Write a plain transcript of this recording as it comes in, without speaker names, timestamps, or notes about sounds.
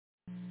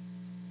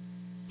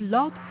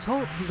Blog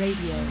Talk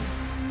Radio.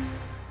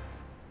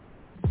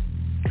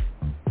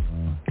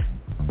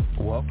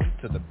 Welcome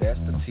to the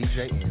best of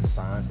TJN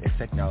Science and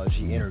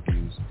Technology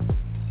interviews.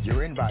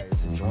 You're invited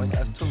to join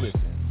us to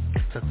listen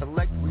to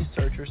select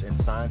researchers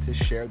and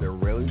scientists share their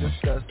rarely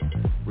discussed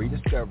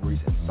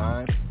rediscoveries in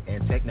science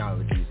and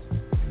technologies.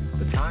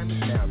 The time is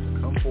now to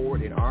come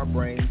forward in our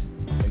brains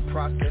and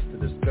process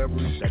the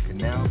discoveries that can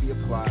now be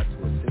applied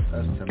to assist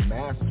us to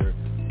master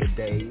the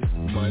days,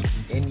 months,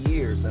 and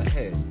years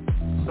ahead.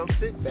 So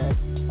sit back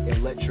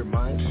and let your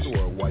mind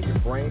soar while your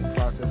brain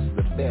processes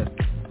the best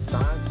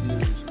science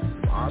news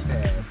from our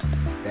past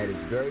that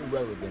is very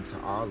relevant to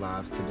our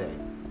lives today.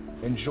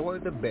 Enjoy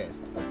the best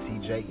of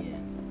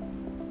TJN.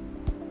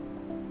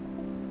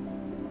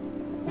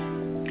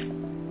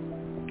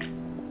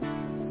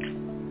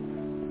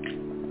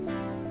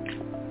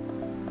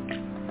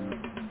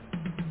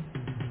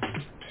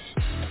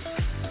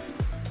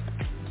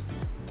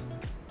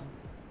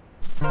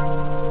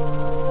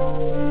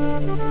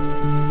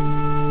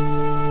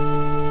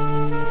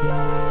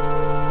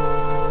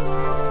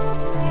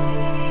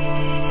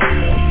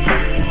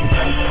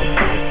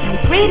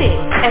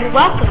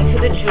 Welcome to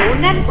the Jewel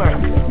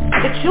Network.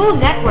 The Jewel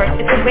Network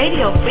is a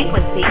radio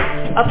frequency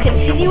of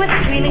continuous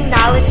streaming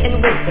knowledge and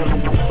wisdom,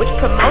 which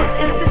promotes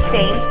and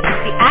sustains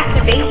the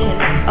activation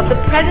of the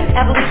present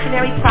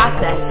evolutionary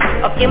process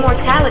of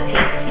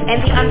immortality and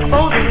the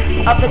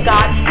unfolding of the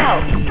God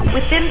self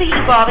within the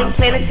evolving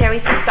planetary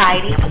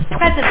society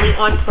presently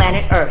on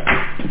planet Earth.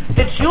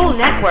 The Jewel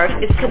Network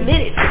is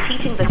committed to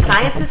teaching the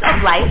sciences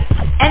of life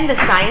and the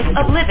science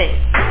of living.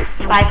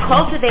 By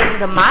cultivating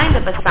the mind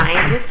of a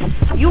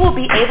scientist, you will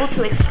be able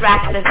to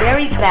extract the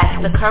very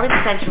best the current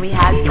century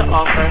has to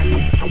offer.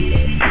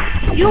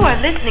 You are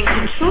listening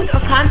to Truth or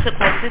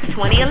Consequences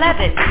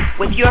 2011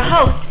 with your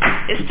host,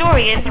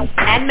 historian,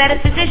 and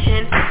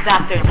metaphysician,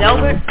 Dr.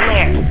 Delbert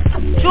Blair.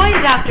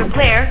 Join Dr.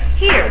 Blair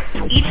here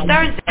each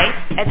Thursday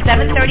at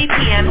 7:30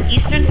 p.m.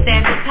 Eastern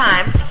Standard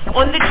Time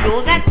on the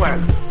Jewel Network,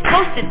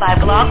 hosted by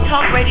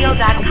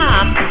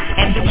blogtalkradio.com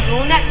and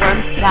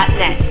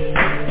thejewelnetwork.net.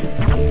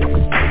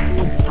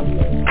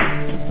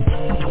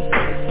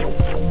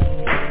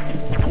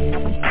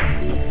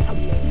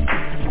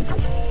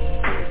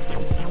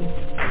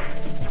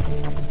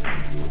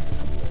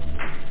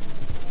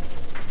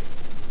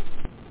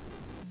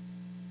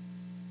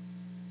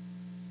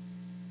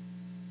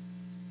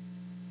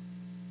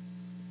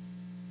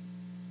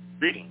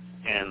 Greetings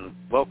and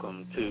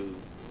welcome to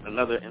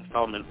another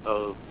installment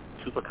of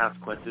Truth or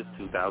Consequences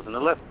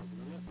 2011,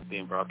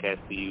 being broadcast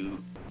to you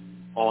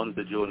on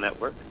the Jewel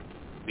Network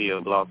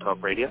via Blog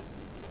Talk Radio.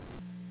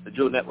 The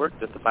Jewel Network,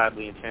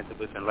 justifiably enchanted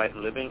with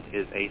enlightened living,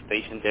 is a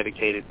station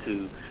dedicated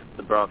to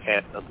the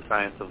broadcast of the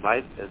science of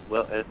life as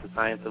well as the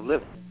science of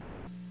living.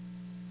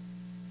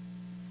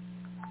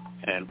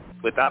 And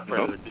without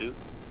further ado,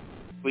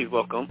 please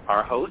welcome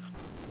our hosts,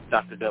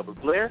 Dr. Delbert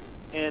Blair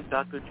and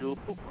Dr. Jewel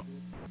Pookrum.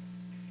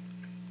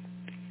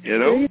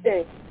 Hello. Good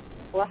evening.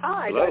 Well,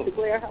 hi, Hello. Dr.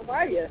 Blair. How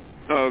are you?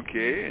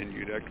 Okay, and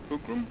you, Dr.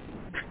 Pookrum?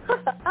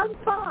 I'm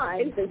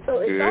fine. And so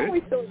it's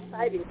always so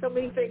exciting. So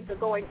many things are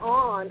going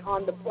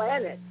on the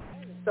planet.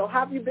 So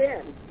how have you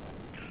been?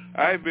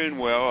 I've been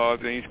well, all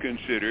things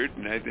considered,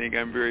 and I think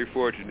I'm very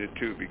fortunate,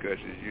 too, because,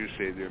 as you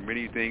say, there are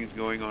many things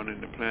going on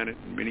in the planet,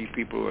 and many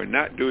people are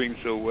not doing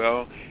so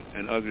well,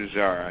 and others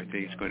are. I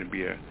think it's going to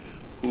be a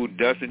who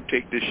doesn't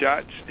take the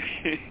shots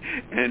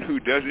and who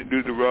doesn't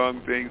do the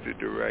wrong things at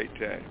the right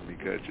time,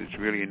 because it's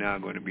really now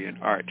going to be an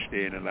art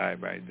staying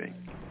alive, I think.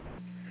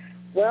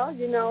 Well,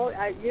 you know,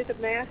 you're the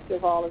master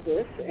of all of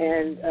this,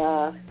 and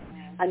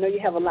I know you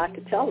have a lot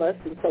to tell us,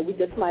 and so we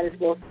just might as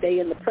well stay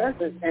in the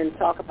present and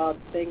talk about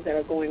things that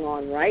are going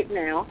on right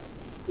now,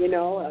 you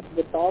know,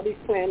 with all these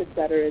planets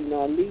that are in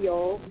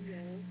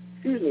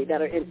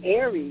that are in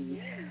Aries.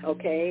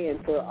 Okay,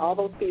 and for all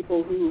those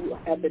people who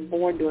have been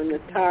born during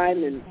this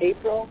time in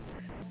April,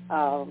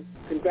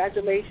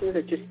 congratulations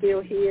that you're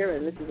still here,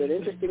 and this is an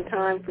interesting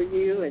time for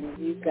you, and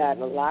you've got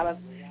a lot of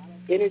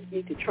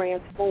energy to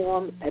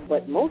transform,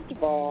 but most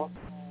of all,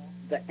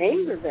 the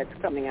anger that's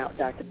coming out,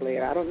 Dr.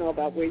 Blair. I don't know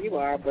about where you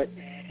are, but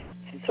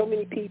so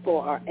many people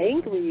are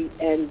angry,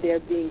 and they're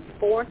being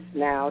forced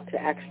now to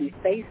actually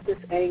face this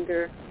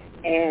anger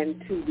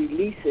and to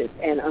release it.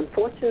 And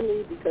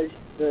unfortunately, because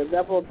the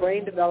level of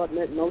brain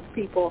development, most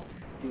people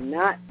do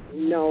not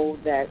know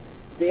that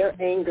their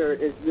anger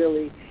is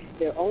really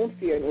their own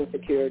fear and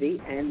insecurity,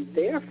 and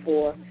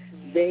therefore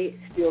they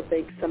still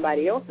think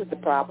somebody else is the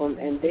problem,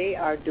 and they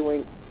are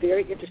doing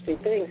very interesting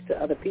things to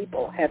other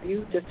people. Have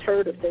you just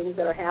heard of things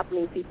that are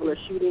happening? People are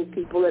shooting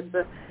people at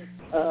the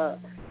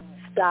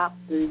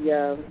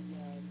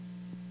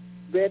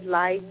red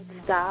light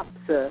stops,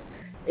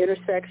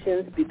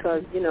 intersections,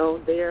 because, you know,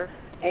 they're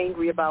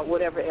angry about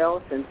whatever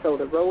else, and so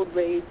the road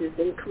rage is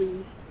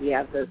increased. We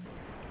have this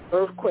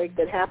earthquake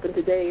that happened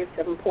today,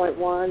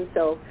 7.1.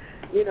 So,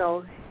 you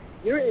know,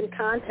 you're in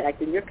contact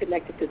and you're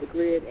connected to the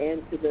grid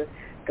and to the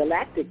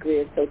galactic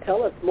grid. So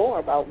tell us more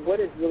about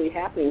what is really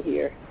happening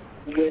here.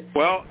 with...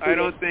 Well, I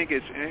don't think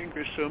it's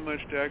anger so much,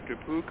 Dr.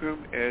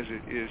 Pookrum, as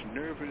it is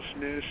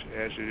nervousness,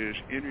 as it is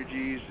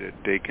energies that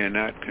they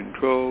cannot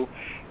control,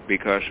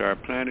 because our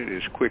planet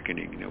is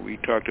quickening. You know, we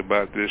talked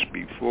about this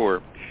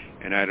before,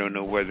 and I don't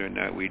know whether or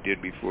not we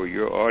did before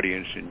your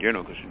audience in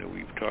general, because, you know,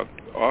 we've talked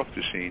off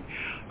the scene.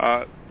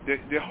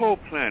 The whole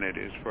planet,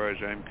 as far as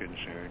I'm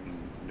concerned,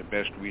 and the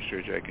best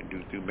research I can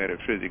do through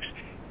metaphysics,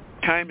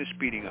 time is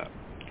speeding up,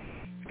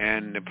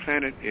 and the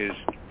planet is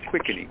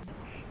quickening.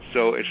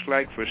 So it's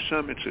like for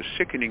some it's a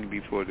sickening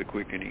before the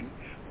quickening,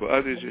 for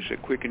others it's a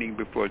quickening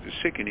before the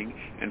sickening,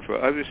 and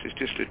for others it's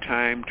just a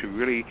time to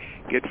really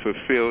get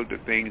fulfilled the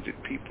things that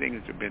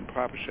things have been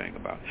prophesying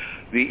about.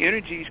 The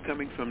energies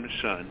coming from the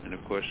sun, and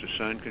of course the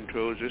sun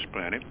controls this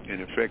planet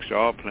and affects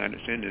all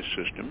planets in this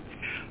system,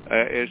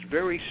 is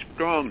very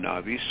strong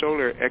now. These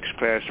solar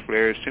X-class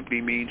flares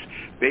simply means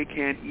they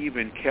can't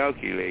even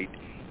calculate.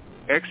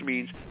 X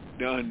means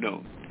the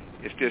unknown.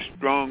 It's just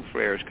strong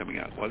flares coming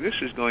out. Well, this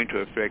is going to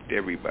affect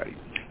everybody.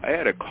 I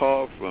had a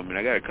call from, and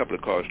I got a couple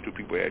of calls, two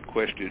people had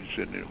questions,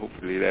 and then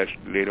hopefully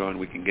later on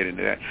we can get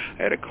into that.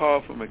 I had a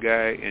call from a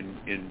guy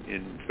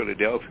in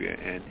Philadelphia,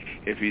 and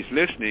if he's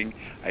listening,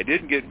 I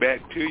didn't get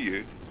back to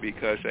you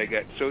because I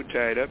got so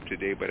tied up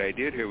today, but I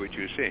did hear what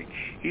you were saying.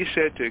 He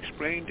said to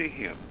explain to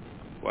him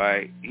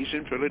why he's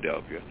in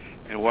Philadelphia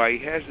and why he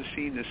hasn't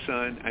seen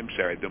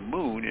the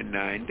moon in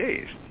 9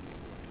 days.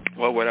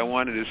 Well, what I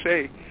wanted to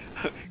say,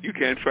 you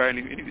can't find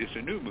it's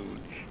a new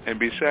moon. And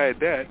beside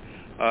that,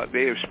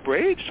 they have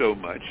sprayed so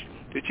much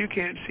that you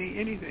can't see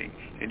anything.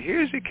 And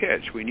here's the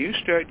catch. When you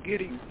start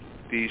getting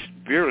these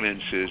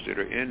virulences that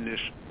are in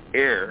this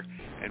air,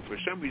 and for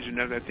some reason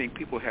or another, I think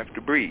people have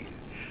to breathe.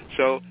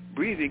 So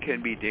breathing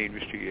can be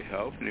dangerous to your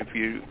health, and if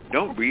you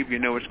don't breathe, you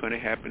know what's going to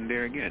happen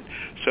there again.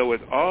 So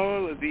with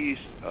all of these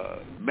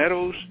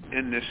metals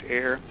in this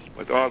air,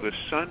 with all the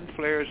sun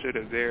flares that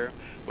are there,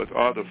 with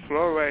all the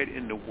fluoride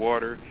in the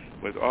water,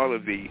 with all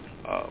of these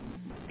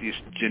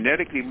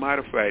genetically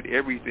modified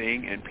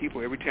everything, and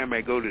people, every time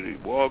I go to the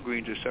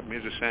Walgreens or something,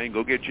 there's a sign,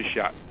 go get your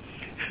shot.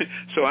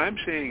 So I'm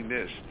saying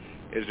this,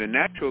 is a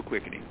natural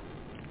quickening.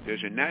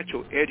 There's a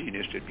natural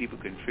edginess that people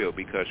can feel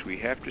because we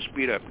have to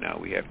speed up now.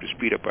 We have to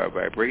speed up our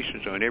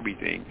vibrations on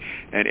everything.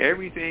 And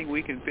everything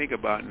we can think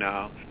about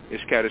now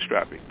is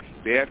catastrophic.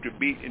 They have to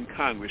beat in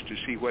Congress to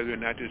see whether or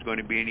not there's going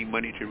to be any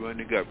money to run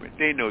the government.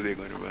 They know they're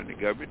going to run the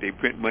government. They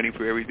print money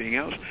for everything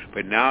else,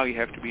 but now you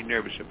have to be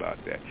nervous about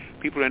that.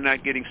 People are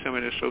not getting some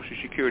of their Social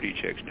Security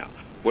checks now.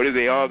 Whether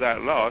they all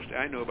got lost,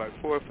 I know about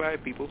 4 or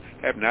 5 people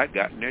have not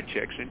gotten their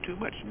checks in 2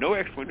 months. No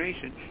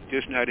explanation,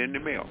 just not in the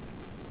mail.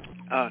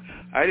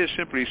 I just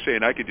simply say,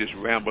 and I could just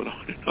ramble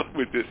on and on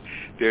with this,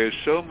 there's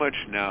so much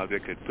now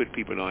that could put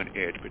people on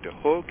edge, but the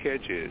whole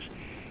catch is,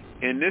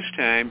 in this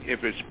time,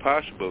 if it's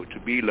possible to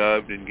be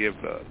loved and give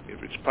love,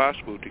 if it's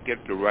possible to get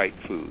the right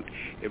food,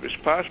 if it's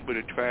possible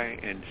to try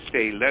and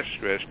stay less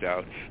stressed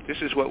out, this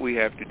is what we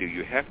have to do.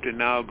 You have to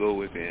now go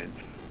within,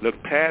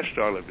 look past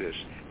all of this.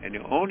 And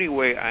the only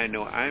way I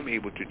know I'm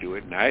able to do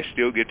it, and I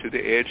still get to the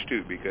edge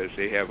too because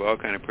they have all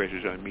kind of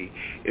pressures on me,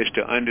 is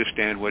to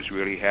understand what's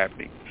really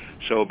happening.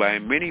 So by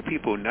many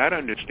people not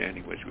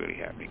understanding what's really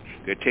happening,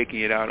 they're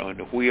taking it out on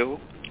the wheel,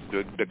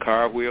 the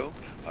car wheel,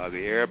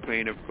 the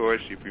airplane, of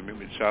course. If you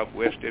remember in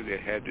Southwest, they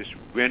had this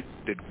vent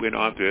that went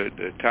onto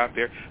the top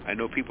there. I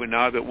know people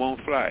now that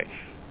won't fly.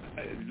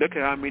 Look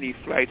at how many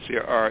flights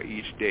there are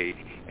each day,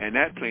 and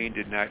that plane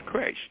did not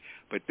crash.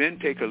 But then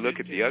take a look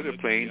at the other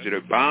planes that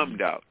are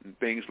bombed out and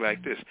things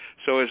like this.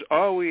 So there's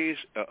always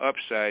an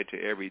upside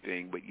to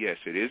everything. But yes,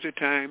 it is a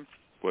time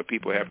where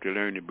people have to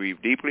learn to breathe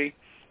deeply.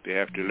 They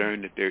have to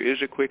learn that there is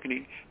a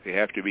quickening. They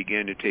have to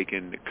begin to take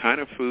in the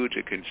kind of foods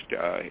that can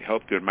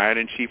help the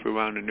myelin sheath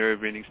around the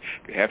nerve endings.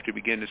 They have to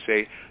begin to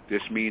say,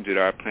 this means that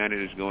our planet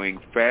is going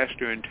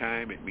faster in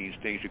time. It means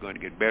things are going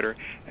to get better.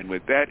 And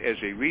with that as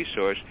a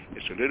resource,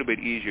 it's a little bit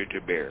easier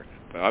to bear.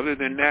 But other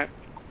than that,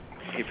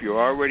 if you're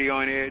already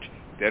on edge,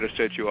 that'll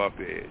set you off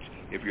the edge.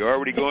 If you're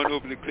already going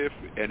over the cliff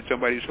and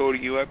somebody's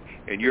holding you up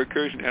and you're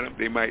cursing at them,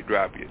 they might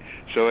drop you.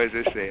 So as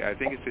I say, I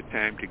think it's a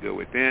time to go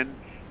within.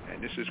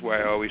 And this is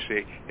why I always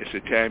say it's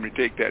a time to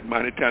take that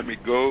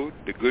monatomic gold,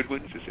 the good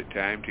ones. It's a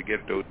time to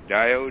get those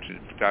diodes and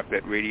stop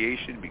that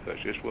radiation because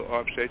this will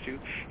offset you.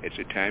 It's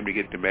a time to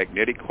get the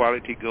magnetic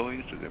quality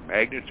going, so the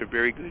magnets are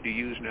very good to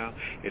use now.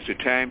 It's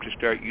a time to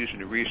start using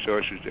the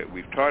resources that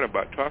we've talked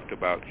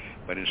about,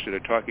 but instead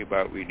of talking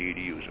about, we need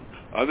to use them.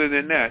 Other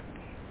than that,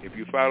 if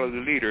you follow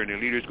the leader and the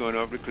leader's going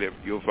off the cliff,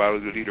 you'll follow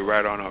the leader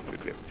right on off the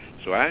cliff.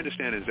 So I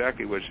understand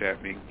exactly what's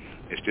happening.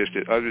 It's just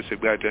that others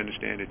have got to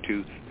understand it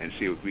too and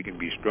see if we can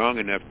be strong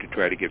enough to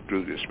try to get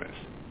through this mess.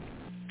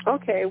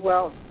 Okay,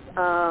 well,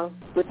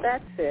 with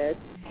that said,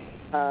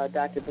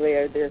 Dr.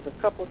 Blair, there's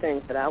a couple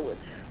things that I would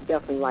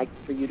definitely like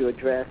for you to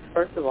address.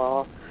 First of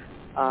all,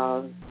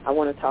 I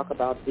want to talk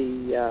about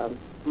the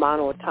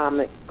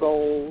monoatomic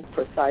gold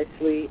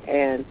precisely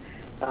and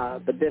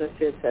the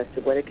benefits as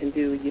to what it can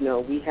do. You know,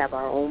 we have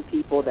our own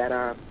people that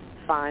are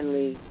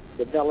finally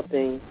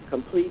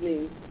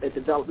completing the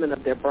development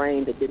of their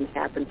brain that didn't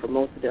happen for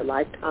most of their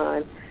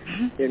lifetime.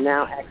 Mm-hmm. They're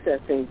now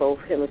accessing both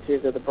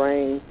hemispheres of the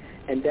brain,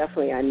 and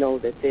definitely I know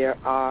that there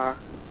are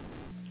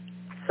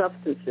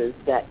substances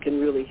that can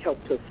really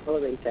help to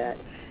accelerate that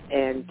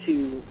and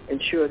to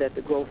ensure that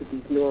the growth of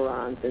these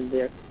neurons and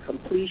their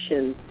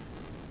completion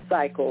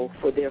cycle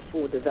for their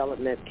full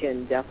development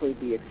can definitely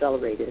be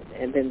accelerated.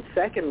 And then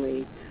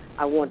secondly,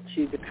 I want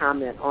you to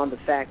comment on the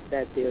fact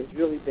that there's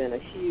really been a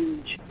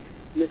huge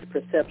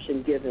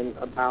misperception given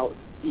about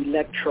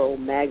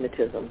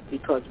electromagnetism,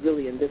 because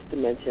really in this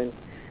dimension,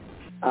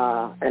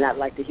 and I'd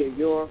like to hear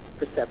your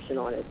perception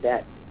on it,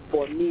 that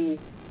for me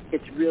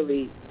it's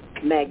really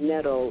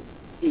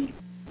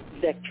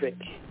magneto-electric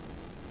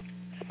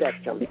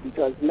spectrum,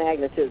 because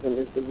magnetism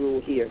is the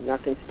rule here.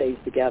 Nothing stays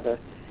together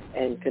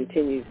and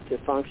continues to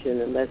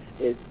function unless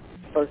it,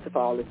 first of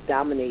all, is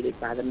dominated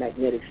by the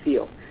magnetic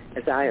field,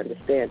 as I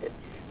understand it.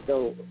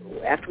 So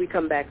after we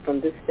come back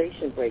from this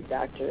station break,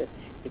 Doctor,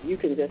 if you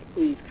can just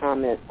please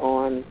comment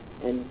on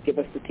and give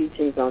us the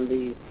teachings on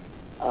the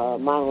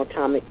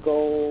monoatomic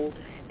gold,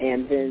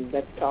 and then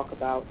let's talk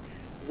about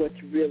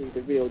what's really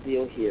the real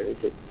deal here. Is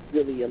it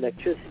really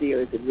electricity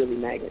or is it really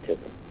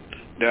magnetism?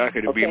 Doc,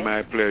 it'll be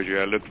my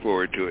pleasure. I look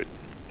forward to it.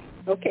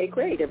 Okay,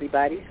 great,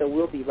 everybody. So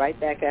we'll be right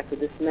back after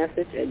this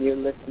message, and you're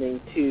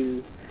listening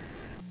to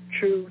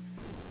Truth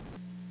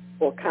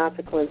or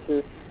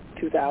Consequences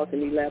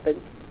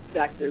 2011,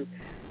 Dr.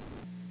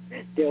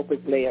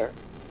 Delbert Blair.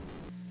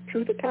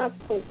 Truth or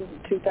Consequences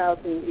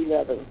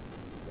 2011.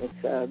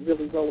 It's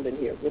really rolling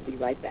here. We'll be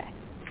right back.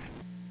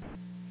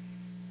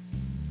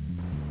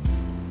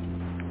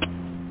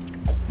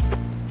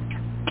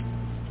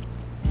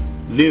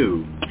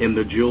 New in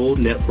the Jewel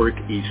Network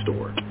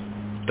eStore,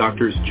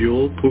 Drs.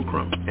 Jewel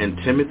Pookrum and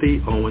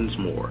Timothy Owens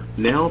Moore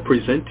now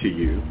present to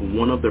you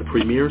one of the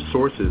premier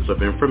sources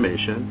of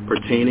information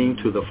pertaining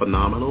to the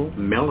phenomenal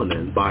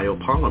melanin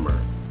biopolymer,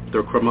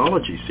 the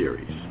Chromology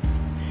series.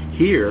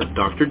 Here,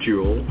 Dr.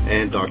 Jewel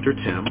and Dr.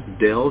 Tim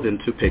delve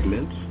into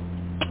pigments,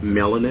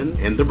 melanin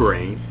and the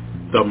brain,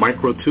 the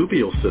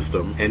microtubule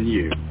system and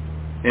you,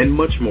 and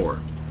much more.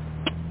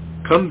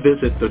 Come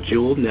visit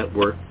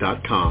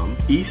thejewelnetwork.com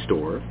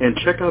e-store and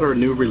check out our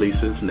new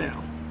releases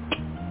now.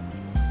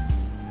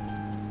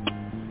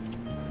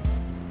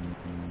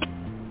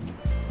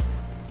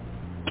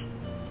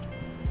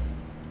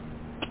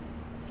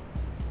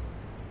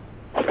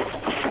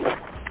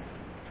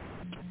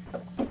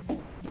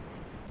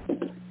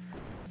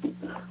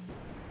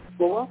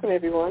 Well, welcome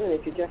everyone, and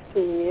if you're just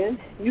tuning in,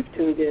 you've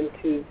tuned in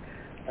to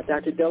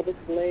Dr. Delbert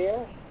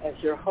Blair as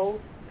your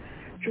host,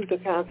 Truth or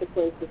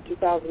Consequences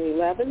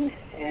 2011,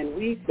 and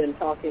we've been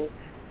talking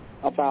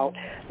about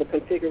the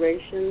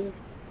configurations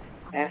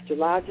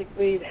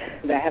astrologically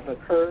that have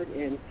occurred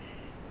in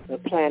the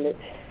planet,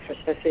 or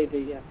should I say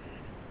the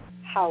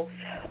house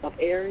of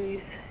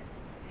Aries,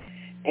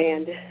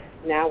 and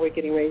now we're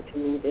getting ready to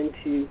move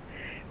into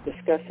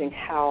discussing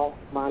how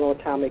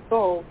monoatomic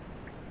gold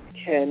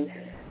can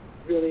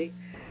really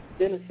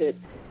benefit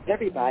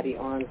everybody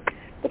on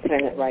the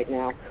planet right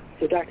now.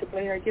 So Dr.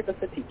 Blair, give us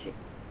a teaching.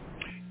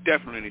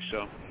 Definitely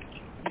so.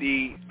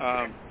 The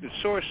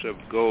source of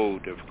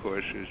gold, of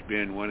course, has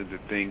been one of the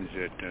things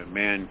that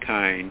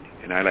mankind,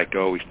 and I like to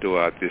always throw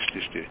out this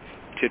just to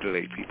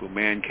titillate people,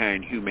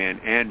 mankind, human,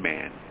 and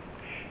man,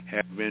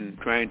 have been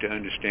trying to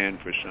understand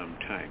for some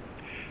time.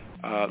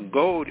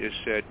 Gold is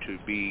said to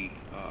be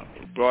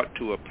brought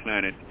to a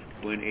planet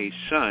when a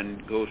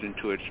sun goes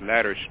into its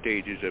latter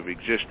stages of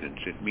existence.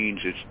 It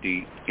means it's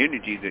the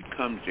energy that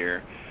comes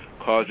there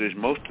causes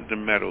most of the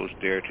metals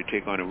there to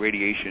take on a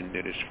radiation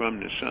that is from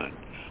the sun.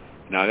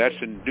 Now, that's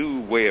a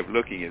new way of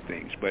looking at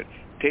things, but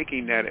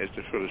taking that as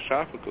the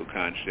philosophical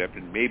concept,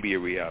 and maybe a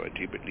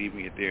reality, but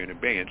leaving it there in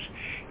abeyance,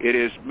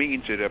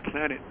 means that a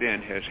planet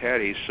then has had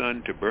a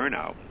sun to burn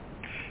out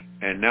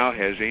and now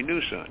has a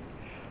new sun.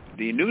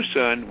 The new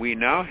sun we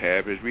now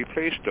have has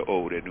replaced the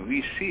old, and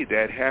we see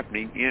that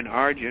happening in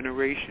our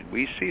generation.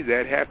 We see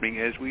that happening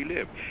as we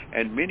live,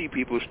 and many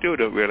people still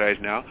don't realize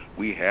now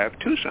we have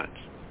two suns.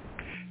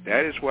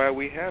 That is why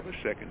we have a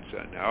second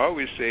sun. Now, I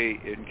always say,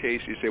 in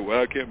case you say,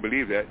 well, I can't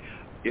believe that,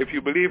 if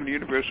you believe in the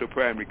universal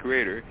primary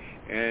creator,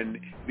 and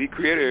the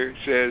creator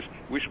says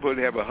we're supposed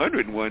to have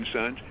 101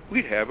 suns,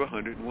 we'd have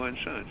 101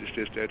 suns. It's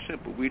just that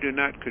simple. We do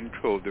not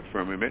control the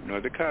firmament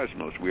nor the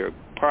cosmos. We are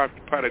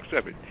products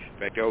of it. In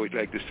fact, I always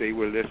like to say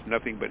we're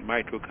nothing but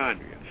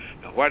mitochondria.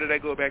 Now, why did I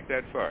go back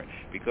that far?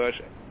 Because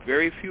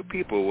very few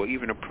people will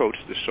even approach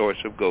the source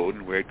of gold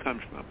and where it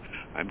comes from.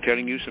 I'm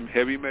telling you some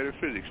heavy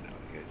metaphysics now.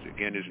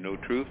 Again, there's no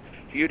truth.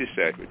 You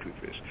decide what truth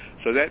is.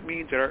 So that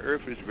means that our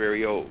Earth is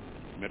very old.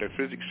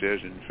 Metaphysics says,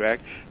 in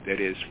fact, that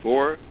it's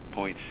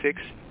 4.6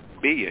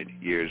 billion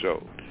years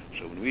old.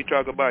 So when we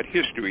talk about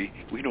history,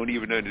 we don't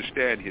even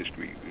understand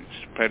history. This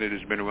planet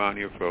has been around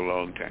here for a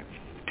long time.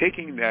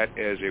 Taking that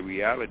as a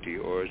reality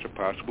or as a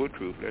possible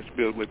truth, let's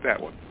build with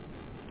that one.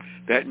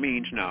 That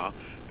means now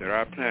that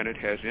our planet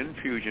has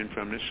infusion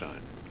from the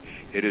sun.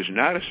 It is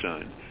not a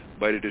sun,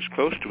 but it is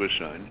close to a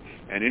sun,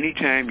 and any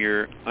time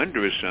you're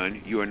under a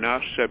sun, you are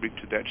now subject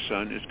to that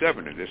sun as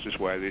governor. This is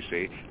why they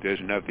say there's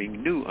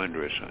nothing new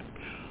under a sun.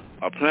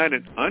 A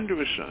planet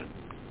under a sun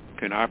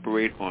can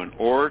operate on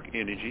auric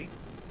energy,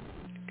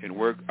 can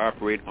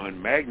operate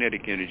on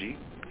magnetic energy,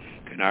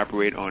 can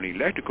operate on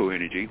electrical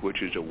energy,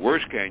 which is the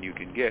worst kind you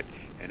can get.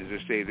 And as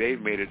I say,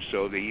 they've made it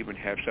so they even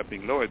have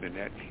something lower than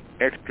that,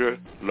 extra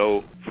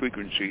low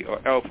frequency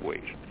or alpha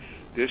waves.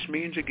 This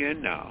means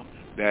again now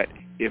that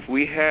if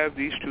we have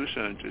these two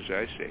suns, as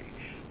I say,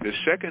 the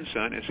second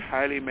sun is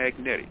highly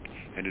magnetic,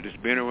 and it has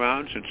been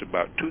around since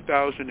about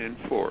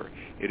 2004.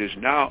 It is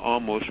now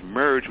almost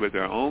merged with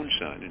our own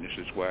sun, and this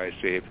is why I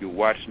say if you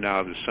watch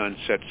now, the sun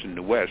sets in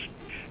the west,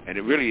 and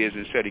it really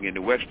isn't setting in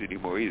the west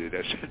anymore either.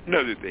 That's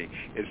another thing.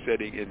 It's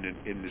setting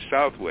in the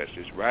southwest.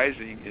 It's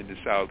rising in the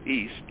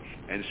southeast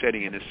and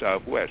setting in the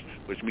southwest,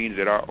 which means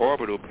that our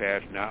orbital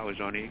path now is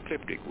on the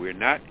ecliptic. We're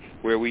not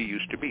where we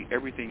used to be.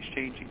 Everything's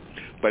changing.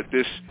 But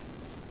this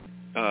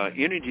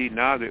energy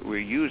now that we're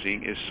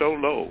using is so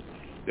low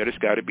that it's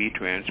got to be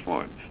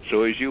transformed.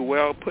 So as you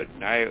well put,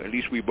 and at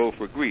least we both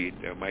agreed,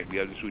 there might be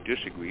others who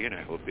disagree, and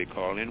I hope they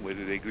call in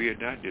whether they agree or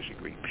not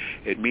disagree.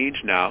 It means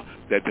now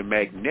that the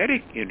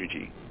magnetic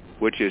energy,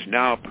 which is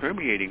now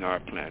permeating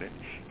our planet,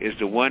 is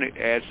the one that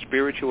adds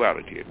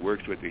spirituality. It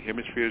works with the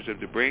hemispheres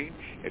of the brain.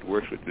 It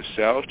works with the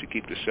cells to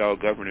keep the cell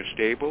governor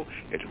stable.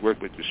 It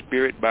works with the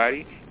spirit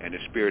body and the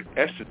spirit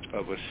essence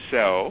of a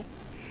cell.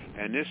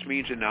 And this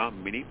means that now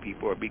many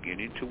people are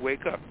beginning to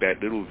wake up.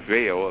 That little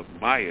veil of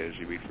Maya, as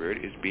he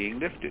referred, is being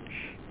lifted.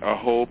 Our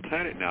whole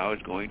planet now is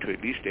going to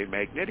at least a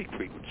magnetic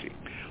frequency.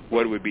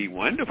 What would be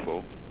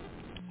wonderful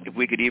if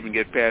we could even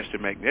get past the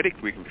magnetic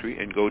frequency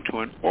and go to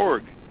an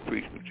auric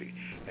frequency.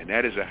 And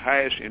that is the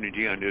highest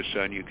energy under the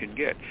sun you can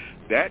get.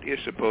 That is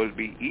supposed to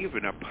be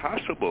even a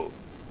possibility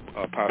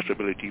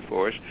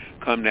for us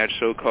come that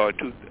so-called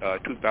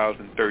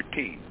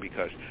 2013,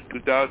 because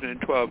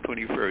 2012,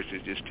 21st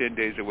is just 10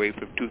 days away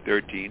from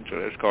 2013, so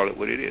let's call it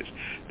what it is.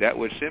 That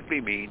would simply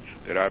mean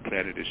that our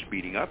planet is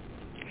speeding up,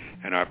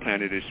 and our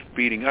planet is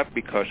speeding up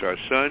because our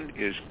sun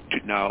is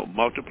now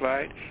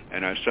multiplied,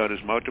 and our sun is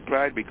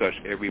multiplied because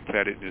every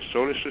planet in the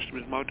solar system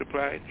is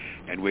multiplied,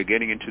 and we're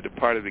getting into the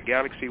part of the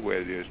galaxy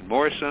where there's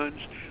more suns,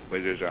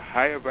 where there's a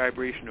higher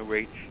vibrational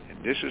rate,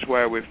 and this is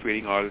why we're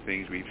feeding all the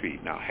things we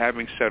feed. Now,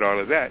 having said all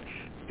of that,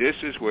 this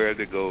is where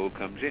the gold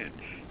comes in.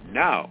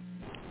 Now,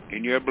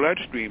 in your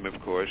bloodstream,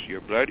 of course, your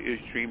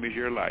bloodstream is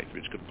your life.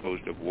 It's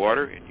composed of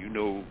water, and you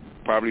know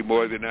probably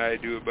more than I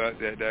do about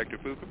that, Dr.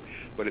 Pookrum.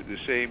 But at the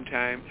same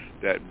time,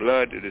 that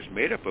blood that is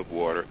made up of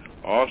water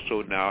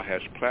also now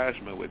has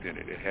plasma within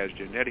it. It has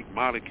genetic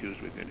molecules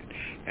within it.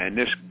 And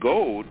this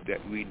gold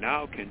that we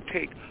now can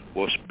take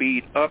will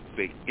speed up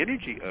the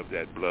energy of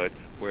that blood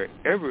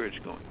wherever it's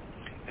going.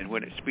 And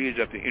when it speeds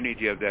up the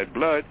energy of that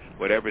blood,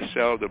 whatever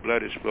cell the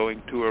blood is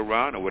flowing to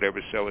around, or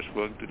whatever cell is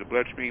flowing through the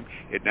bloodstream,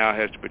 it now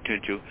has the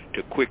potential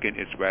to quicken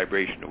its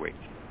vibrational rate.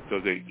 So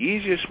the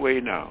easiest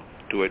way now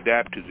to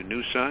adapt to the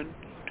new sun,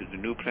 to the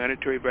new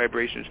planetary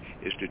vibrations,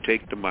 is to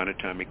take the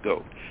monatomic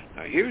gold.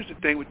 Now, here's the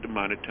thing with the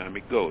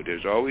monatomic gold.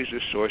 There's always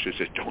this source that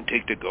says, don't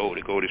take the gold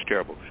is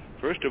terrible.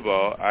 First of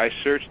all, I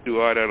searched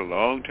through all that a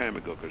long time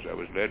ago because I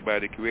was led by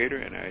the Creator,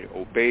 and I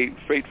obeyed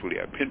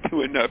faithfully. I've been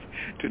through enough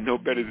to know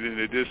better than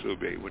to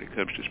disobey when it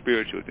comes to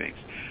spiritual things.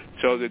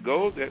 So the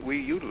gold that we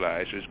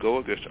utilize is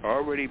gold that's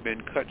already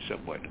been cut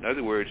somewhat. In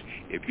other words,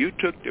 if you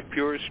took the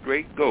pure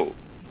straight gold,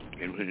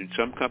 and when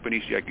some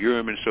companies like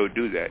Urim and so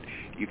do that,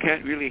 you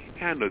can't really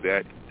handle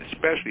that,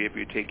 especially if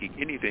you're taking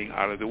anything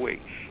out of the way.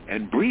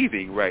 And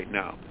breathing right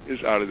now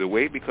is out of the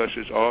way because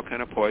there's all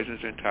kind of poisons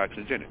and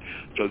toxins in it.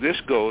 So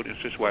this gold, and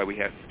this is why we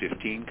have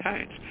 15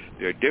 kinds.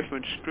 There are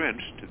different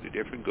strengths to the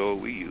different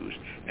gold we use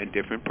and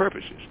different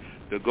purposes.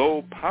 The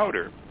gold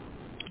powder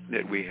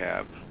that we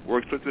have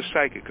works with the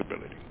psychic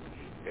ability.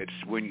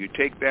 It's when you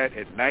take that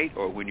at night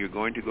or when you're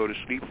going to go to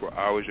sleep for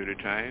hours at a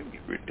time,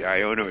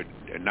 diurnal or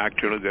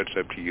nocturnal, that's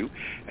up to you.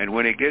 And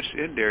when it gets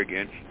in there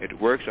again,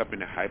 it works up in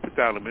the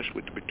hypothalamus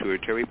with the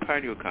pituitary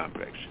pineal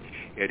complex.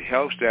 It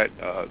helps that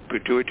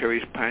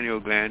pituitary pineal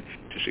gland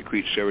to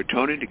secrete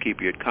serotonin to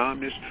keep you at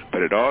calmness,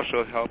 but it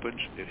also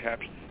helps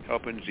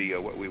the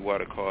what we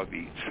want to call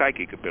the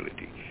psychic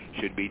ability.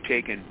 Should be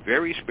taken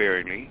very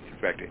sparingly, in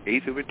fact,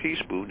 1/8 of a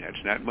teaspoon,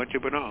 that's not much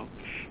of an all,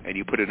 and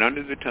you put it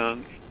under the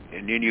tongue,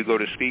 and then you go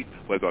to sleep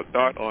with a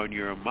thought on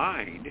your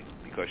mind,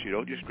 because you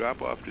don't just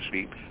drop off to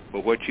sleep,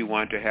 but what you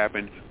want to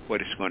happen, what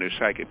it's going to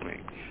psychic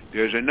plane.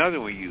 There's another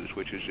one used,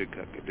 which is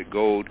the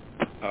gold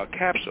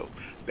capsule.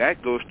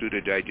 That goes through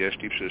the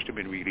digestive system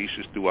and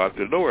releases throughout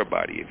the lower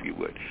body, if you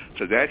would.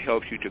 So that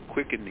helps you to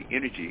quicken the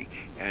energy,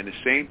 and the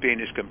same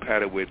thing is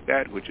compatible with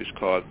that, which is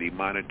called the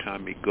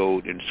monatomic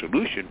gold in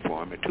solution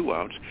form, a 2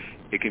 ounce.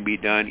 It can be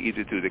done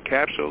either through the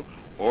capsule,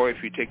 or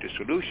if you take the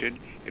solution,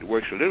 it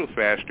works a little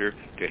faster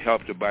to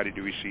help the body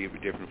to receive a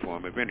different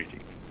form of energy.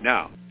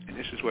 Now, and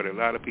this is what a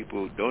lot of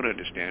people don't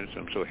understand,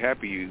 so I'm so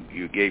happy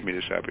you gave me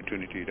this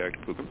opportunity,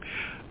 Dr.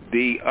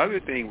 The other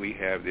thing we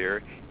have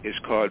there is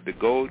called the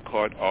gold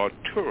called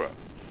Altura.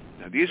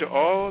 Now, these are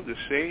all the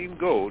same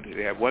gold.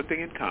 They have one thing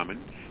in common.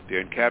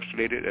 They're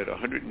encapsulated at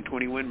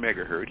 121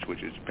 megahertz,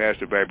 which is past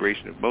the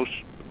vibration of most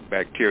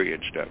bacteria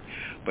and stuff.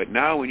 But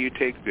now when you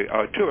take the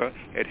Artura,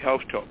 it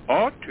helps to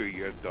alter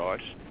your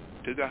thoughts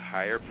to the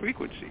higher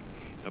frequency.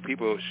 Now,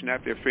 people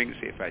snap their fingers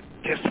and say, if I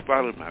just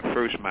followed my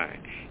first mind,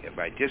 if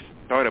I just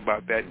thought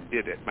about that and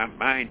did it, my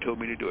mind told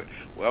me to do it.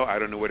 Well, I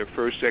don't know what the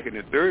first, second,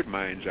 and third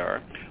minds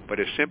are, but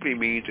it simply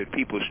means that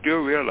people still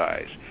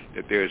realize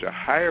that there's a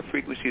higher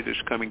frequency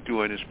that's coming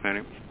through on this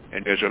planet,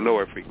 and there's a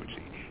lower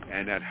frequency.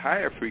 And that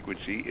higher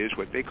frequency is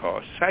what they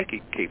call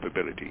psychic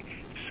capability,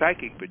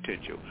 psychic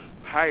potential,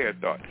 higher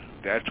thought.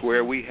 That's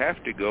where we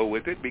have to go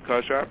with it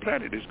because our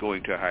planet is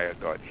going to higher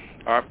thought.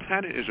 Our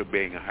planet is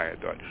obeying a higher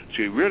thought.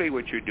 So really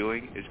what you're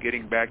doing is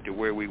getting back to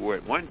where we were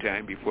at one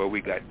time before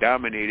we got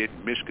dominated,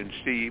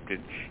 misconceived,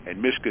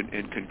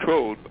 and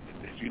controlled.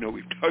 As you know,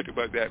 we've talked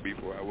about that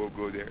before. I won't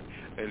go there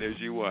and as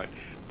you want.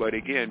 But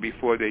again,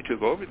 before they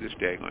took over this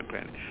daggone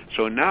planet.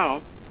 So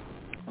now,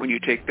 when you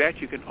take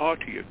that, you can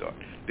alter your thought.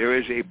 There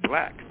is a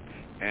black.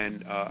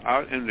 And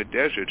out in the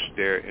deserts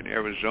there in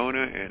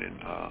Arizona and in,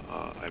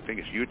 I think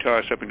it's Utah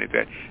or something like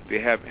that, they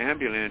have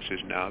ambulances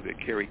now that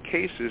carry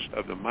cases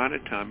of the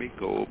monatomic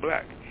gold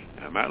black.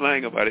 And I'm not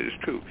lying about it,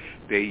 it's true.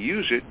 They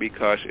use it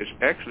because it's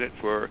excellent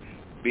for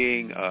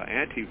being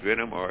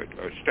anti-venom or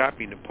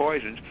stopping the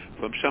poisons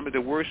from some of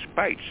the worst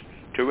bites.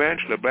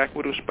 Tarantula, black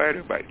widow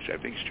spider bites. I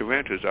think it's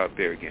tarantulas out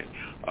there again.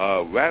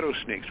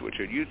 Rattlesnakes,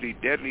 which are usually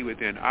deadly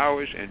within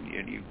hours,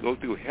 and you go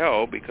through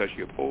hell because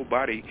your whole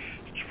body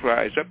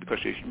fries up because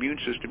your immune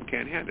system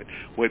can't handle it.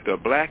 With the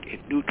black, it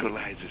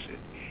neutralizes it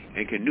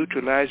and can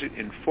neutralize it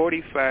in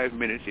 45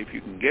 minutes if you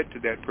can get to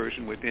that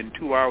person within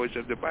 2 hours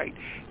of the bite.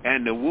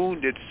 And the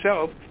wound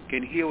itself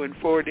can heal in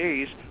 4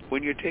 days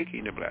when you're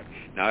taking the black.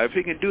 Now, if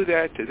it can do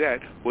that to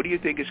that, what do you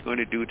think it's going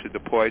to do to the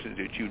poisons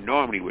that you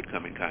normally would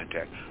come in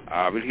contact?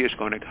 Obviously, it's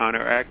going to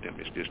counteract them.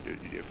 It's just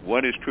if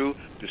one is true,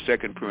 the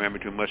second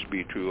parameter must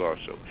be true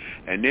also.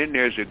 And then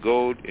there's a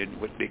gold in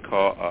what they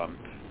call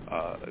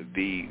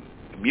the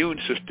immune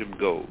system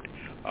gold.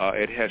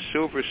 It has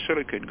silver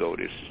silicon gold.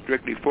 It's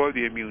strictly for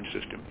the immune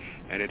system,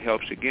 and it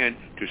helps, again,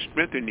 to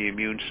strengthen the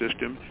immune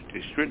system,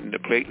 to strengthen the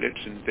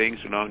platelets and things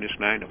along this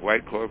line, the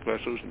white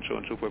corpuscles and so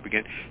on and so forth,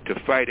 again, to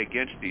fight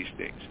against these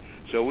things.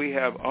 So we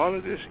have all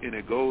of this in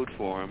a gold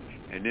form,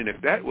 and then if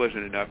that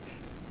wasn't enough,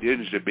 then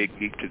there's a big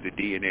leap to the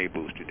DNA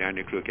boost, the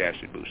dinucleic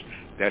acid boost.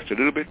 That's a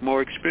little bit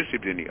more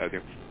expensive than the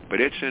other, but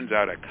it sends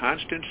out a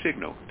constant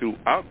signal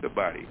throughout the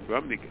body,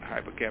 from the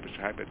hippocampus to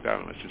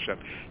hypothalamus and stuff,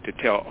 to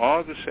tell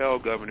all the cell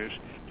governors,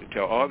 to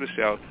tell all the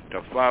cells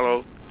to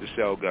follow the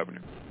cell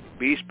governor.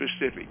 Be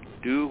specific.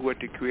 Do what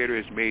the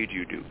Creator has made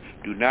you do.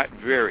 Do not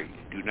vary.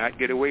 Do not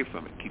get away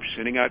from it. Keep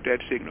sending out that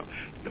signal.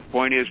 The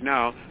point is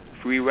now,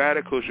 free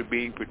radicals are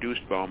being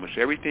produced by almost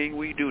everything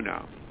we do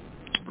now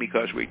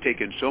because we've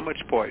taken so much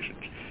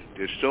poisons.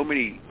 There's so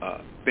many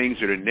things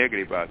that are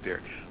negative out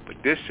there. But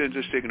this sends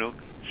a signal,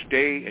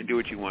 stay and do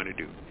what you want to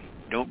do.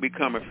 Don't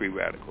become a free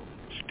radical.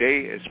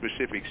 Stay a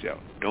specific cell.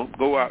 Don't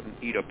go out and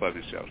eat up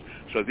other cells.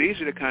 So these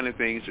are the kind of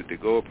things that the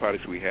gold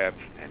products we have,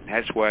 and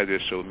that's why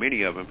there's so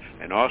many of them.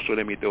 And also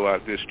let me throw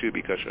out this too,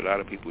 because a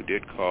lot of people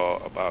did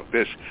call about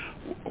this.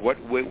 What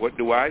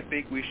do I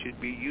think we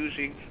should be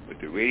using with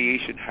the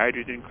radiation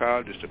hydrogen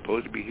cloud that's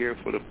supposed to be here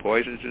full of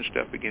poisons and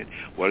stuff again?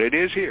 Well, it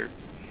is here.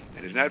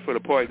 And it's not full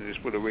of poison, it's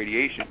full of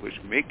radiation, which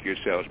make your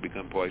cells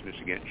become poisonous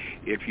again.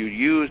 If you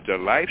use the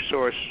Life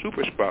Source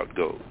Super Sprout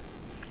Gold,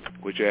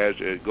 which has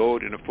a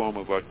gold in the form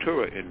of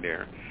Artura in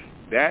there,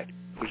 that,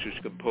 which is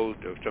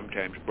composed of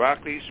sometimes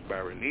broccoli,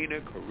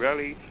 spirulina,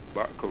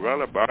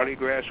 chlorella, barley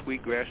grass,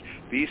 wheatgrass,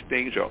 these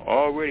things are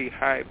already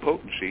high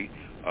potency,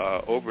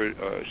 over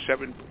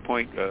 7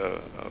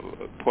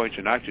 points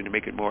in oxygen to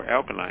make it more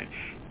alkaline,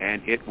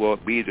 and it will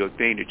be the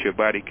thing that your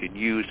body can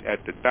use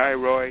at the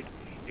thyroid.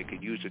 It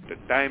can use at the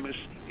thymus.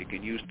 It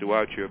can use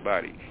throughout your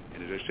body.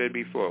 And as I said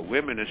before,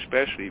 women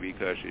especially,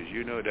 because as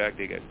you know, Doc,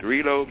 they got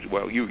 3 lobes.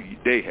 Well,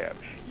 they have.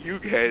 You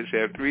guys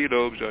have 3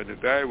 lobes on the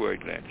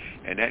thyroid gland,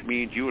 and that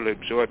means you will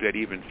absorb that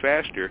even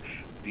faster.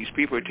 These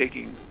people are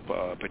taking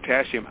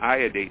potassium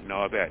iodate and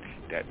all that.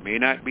 That may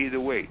not be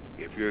the way.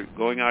 If you're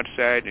going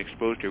outside and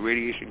exposed to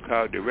radiation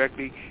cloud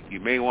directly, you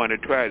may want to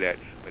try that.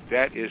 But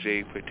that is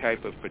a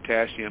type of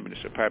potassium, and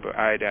it's a type of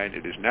iodine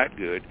that is not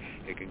good.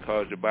 It can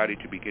cause the body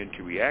to begin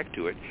to react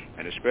to it,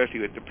 and especially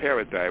with the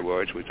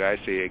parathyroids, which I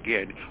say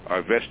again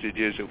are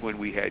vestiges of when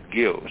we had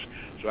gills.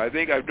 So I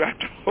think I've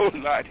dropped a whole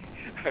lot.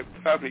 I've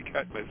probably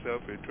got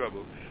myself in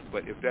trouble.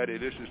 But if that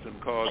elicits some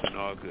cause, then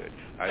all good.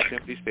 I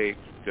simply say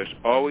there's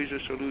always a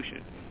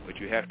solution, but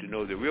you have to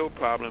know the real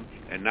problem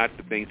and not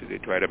the things that they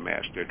try to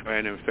mask. They're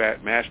trying to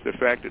mask the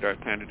fact that our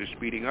planet is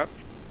speeding up.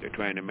 They're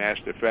trying to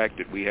mask the fact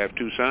that we have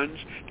 2 suns.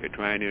 They're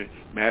trying to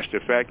mask the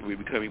fact that we're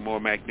becoming more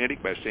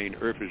magnetic by saying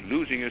Earth is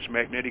losing its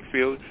magnetic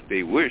field.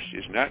 They wish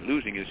it's not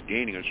losing, it's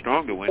gaining a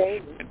stronger one.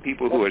 And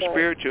people who are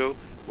spiritual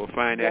will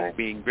find that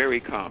being very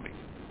calming.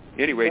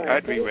 Anyway,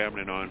 I'd be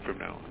rambling on from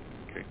now on.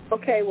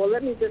 Okay, well,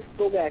 let me just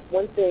go back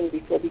one thing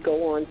before we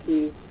go on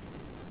to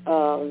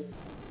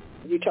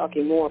you're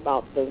talking more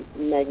about the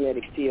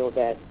magnetic field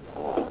that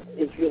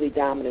is really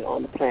dominant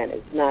on the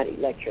planet. It's not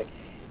electric.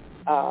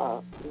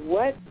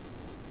 What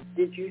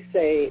did you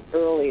say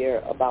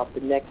earlier about the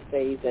next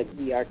phase that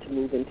we are to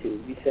move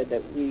into? You said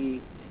that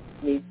we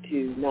need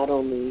to not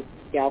only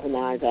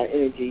galvanize our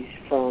energies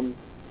from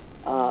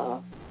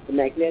the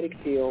magnetic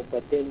field,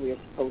 but then we're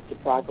supposed to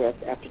progress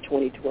after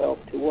 2012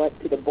 to what?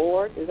 To the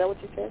board? Is that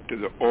what you said? To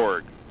the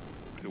org.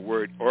 The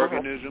word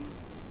organism,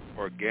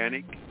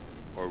 organic,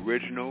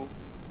 original,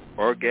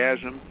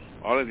 orgasm,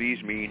 all of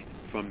these mean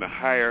from the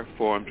higher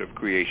forms of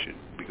creation,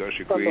 because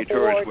the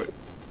creator is what?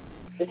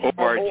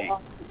 O-R-G.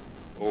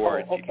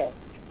 O-R-G. Oh, okay.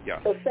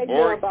 Yeah. So say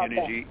more about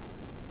energy.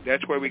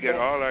 That's where we get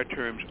all our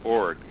terms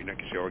org. You know, you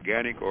can say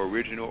organic, or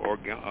original,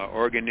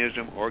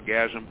 organism,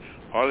 orgasm.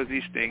 All of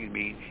these things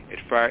mean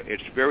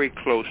it's very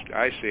close,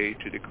 I say,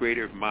 to the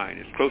creative mind.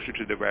 It's closer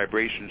to the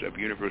vibrations of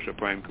Universal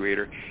Prime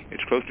Creator.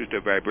 It's closer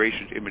to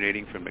vibrations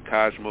emanating from the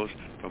cosmos,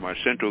 from our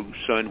central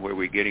sun, where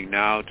we're getting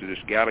now, to this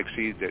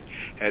galaxy that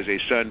has a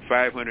sun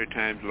 500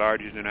 times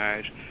larger than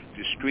ours.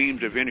 The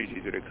streams of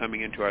energy that are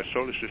coming into our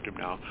solar system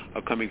now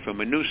are coming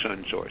from a new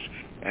sun source.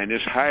 And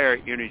this higher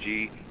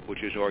energy,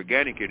 which is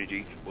organic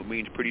energy, will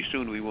mean pretty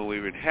soon we won't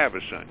even have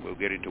a sun. We'll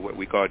get into what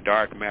we call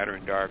dark matter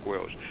and dark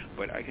worlds.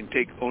 But I can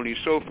take only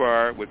so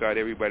far without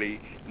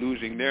everybody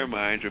losing their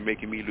minds or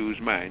making me lose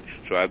mine.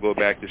 So I go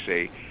back to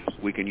say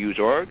we can use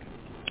org,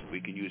 we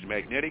can use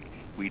magnetic,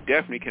 we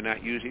definitely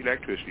cannot use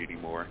electricity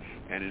anymore.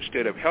 And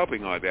instead of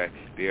helping all that,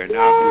 they are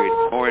now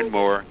creating more and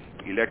more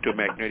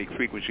electromagnetic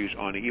frequencies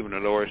on even a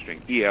lower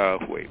string,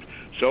 ELF waves.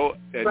 So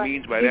that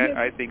means by that,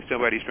 I think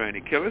somebody's trying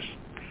to kill us.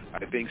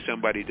 I think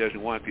somebody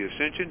doesn't want the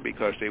ascension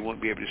because they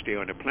won't be able to stay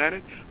on the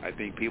planet. I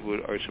think people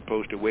are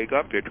supposed to wake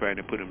up. They're trying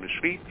to put them to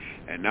sleep.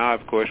 And now,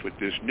 of course, with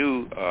this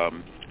new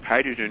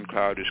hydrogen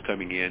cloud is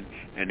coming in,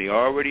 and they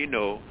already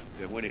know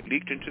that when it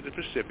leaked into the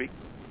Pacific,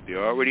 they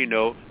already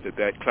know that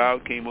that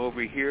cloud came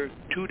over here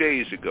 2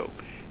 days ago.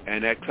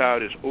 And that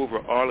cloud is over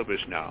all of us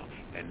now.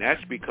 And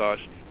that's because,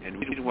 and the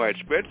reason why it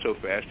spread so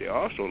fast, they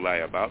also lie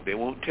about, they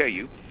won't tell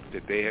you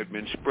that they have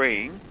been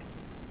spraying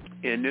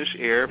in this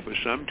air for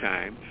some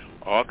time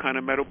all kind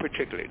of metal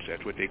particulates.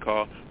 That's what they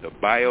call the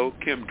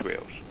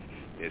biochemtrails.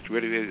 It's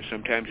really,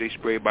 sometimes they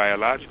spray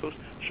biologicals,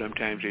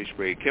 sometimes they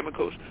spray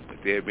chemicals, but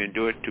they have been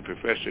doing it to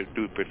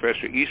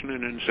Professor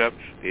Eastman and stuff.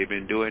 They've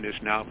been doing this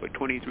now for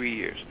 23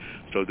 years.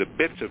 So the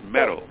bits of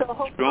metal. So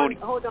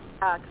hold on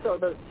back. So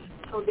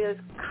there's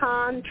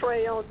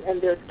contrails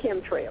and there's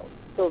chemtrails.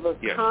 So the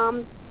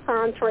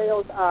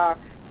contrails are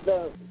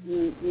the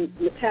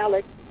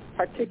metallic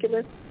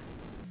particulates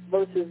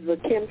versus the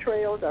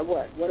chemtrails, or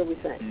what? What are we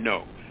saying?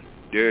 No.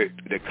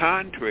 The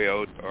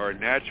contrails are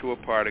natural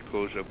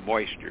particles of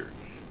moisture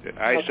that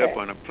ice up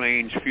on a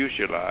plane's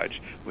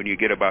fuselage when you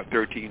get about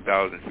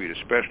 13,000 feet,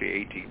 especially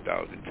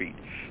 18,000 feet.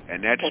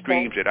 And that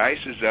streams, it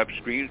ices up,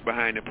 streams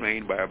behind the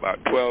plane by about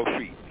 12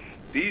 feet.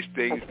 These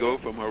things go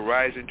from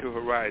horizon to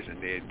horizon.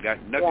 They've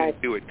got nothing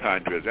to do with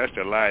contrails. That's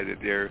the lie that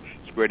they're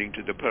spreading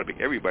to the public.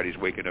 Everybody's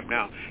waking up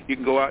now. You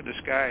can go out in the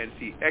sky and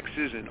see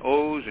X's and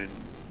O's and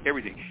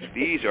everything.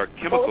 These are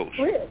chemicals.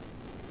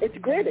 It's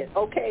gridded.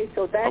 Okay,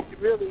 so that's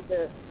really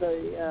the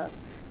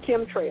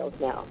chemtrails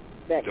now.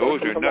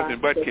 Those are nothing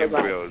but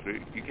chemtrails.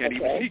 You can't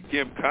even see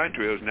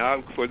contrails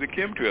now for the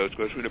chemtrails,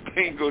 because when the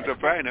plane goes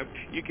up high enough,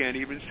 you can't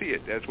even see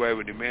it. That's why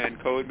when the man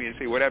called me and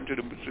said, what happened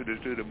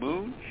to the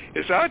moon?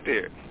 It's out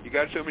there. You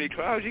got so many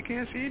clouds, you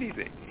can't see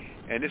anything.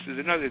 And this is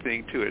another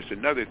thing, too. It's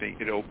another thing.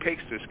 It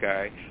opaques the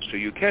sky, so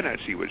you cannot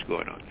see what's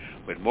going on.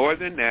 But more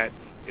than that,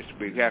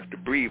 we have to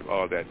breathe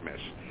all that mess.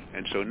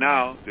 And so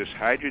now this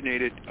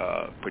hydrogenated,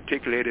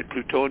 particulated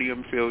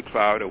plutonium-filled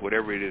cloud, or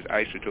whatever it is,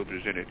 isotope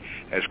is in it,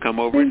 has come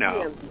over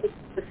now. It's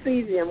the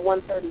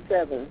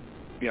cesium-137.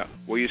 Yeah.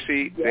 Well, you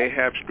see, they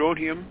have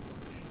strontium,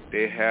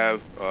 they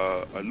have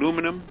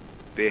aluminum,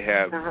 they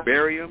have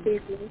barium,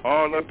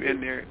 all up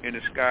in there in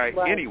the sky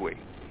anyway.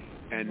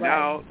 And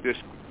now this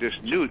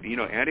new,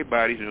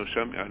 antibodies,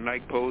 some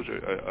like pose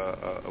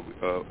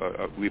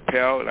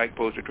repel, like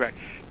pose attract.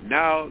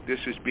 Now this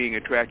is being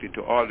attracted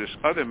to all this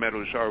other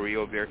metal that's already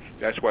over there.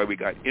 That's why we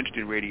got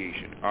instant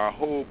radiation. Our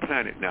whole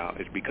planet now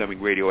is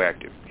becoming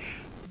radioactive.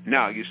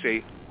 Now you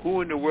say, who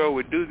in the world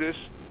would do this?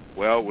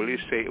 Well,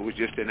 let's say it was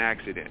just an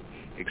accident.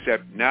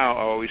 Except now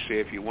I always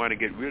say, if you want to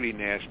get really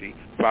nasty,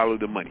 follow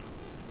the money.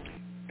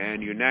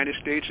 And the United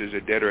States is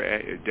a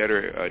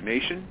debtor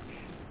nation.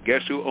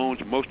 Guess who owns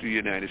most of the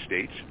United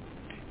States?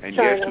 And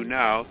China. Guess who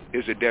now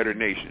is a debtor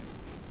nation?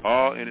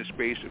 All in a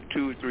space of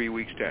 2 or 3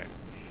 weeks' time.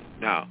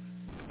 Now,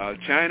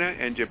 China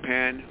and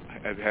Japan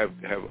have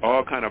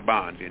all kind of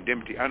bonds,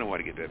 indemnity. I don't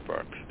want to get that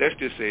far. Let's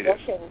just say this.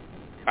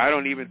 I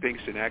don't even think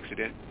it's an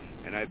accident,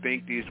 and I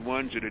think these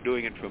ones that are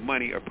doing it for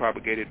money are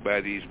propagated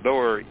by these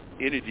lower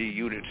energy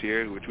units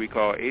here, which we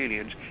call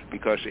aliens,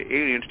 because the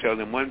aliens tell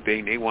them one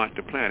thing, they want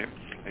the planet.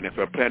 And if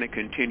our planet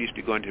continues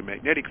to go into the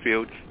magnetic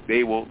field,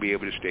 they won't be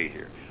able to stay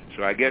here.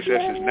 So I guess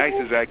that's as nice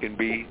as I can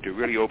be to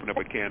really open up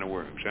a can of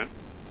worms, huh?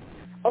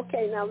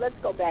 Okay, now let's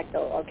go back,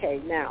 though. Okay,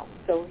 now,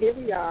 so here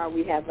we are.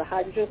 We have the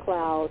hydrogen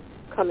cloud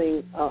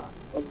coming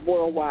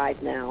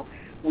worldwide now.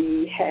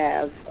 We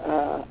have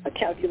a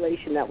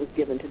calculation that was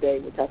given today,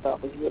 which I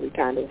thought was really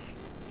kind of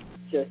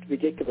just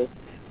ridiculous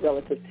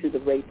relative to the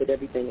rate that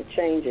everything is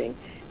changing,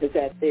 is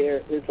that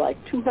there is like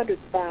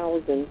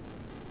 200,000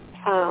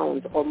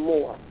 pounds or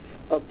more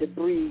of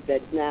debris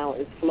that now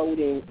is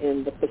floating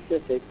in the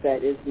Pacific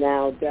that is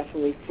now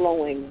definitely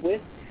flowing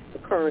with the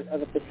current of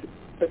the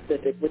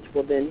Pacific, which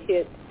will then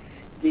hit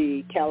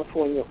the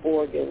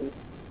California-Oregon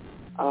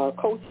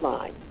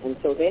coastline. And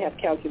so they have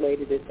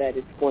calculated it that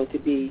it's going to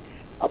be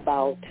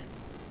about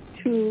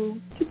 2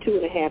 to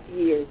 2.5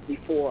 years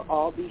before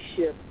all these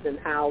ships and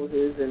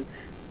houses and,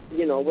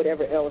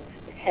 whatever else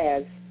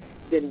has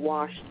been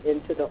washed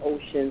into the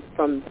ocean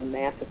from the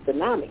massive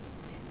tsunami.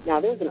 Now,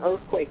 there was an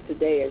earthquake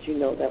today, as you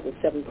know, that was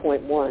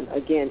 7.1,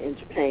 again, in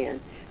Japan.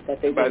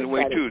 That they By the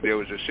way, too, there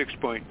was a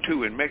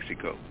 6.2 in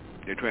Mexico.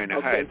 They're trying to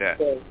hide that.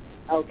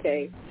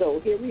 So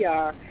here we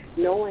are,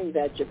 knowing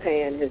that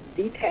Japan has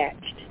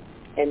detached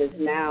and is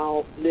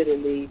now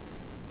literally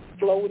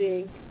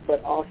floating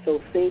but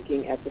also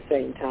sinking at the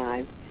same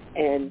time.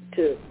 And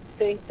to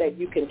think that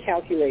you can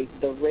calculate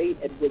the rate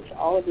at which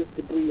all of this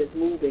debris is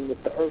moving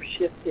with the earth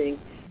shifting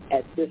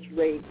at this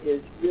rate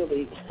is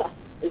really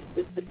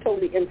it's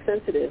totally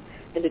insensitive.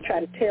 And to try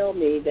to tell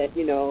me that,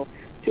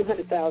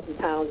 200,000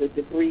 pounds of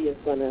debris is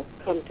going to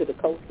come to the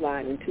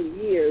coastline in 2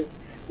 years,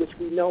 which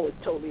we know is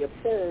totally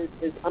absurd,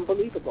 is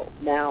unbelievable.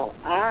 Now,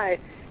 I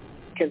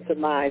can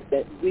surmise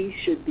that we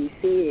should be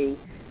seeing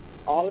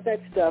all of that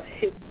stuff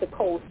hit the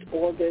coast,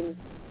 Oregon,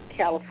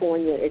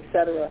 California, et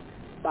cetera,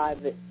 by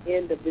the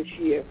end of this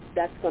year.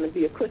 That's going to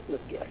be a Christmas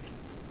gift.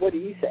 What do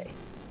you say?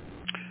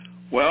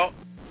 Well,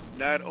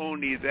 not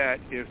only that,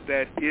 if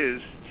that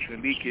is the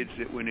leakage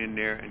that went in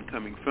there and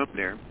coming from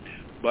there,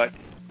 but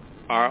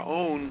our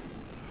own,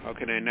 how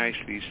can I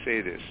nicely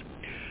say this,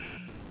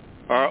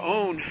 our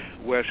own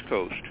West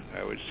Coast,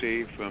 I would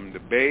say from the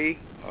Bay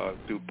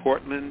through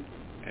Portland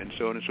and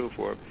so on and so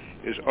forth,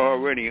 is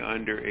already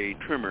under a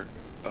tremor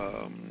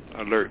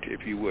alert,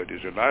 if you would.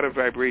 There's a lot of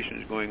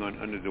vibrations going on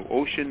under the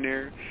ocean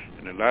there,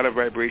 and a lot of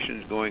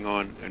vibrations going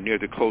on near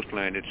the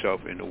coastline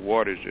itself and the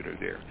waters that are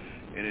there.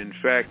 And in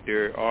fact,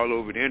 they're all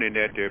over the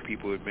internet. There are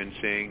people who have been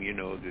saying,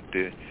 that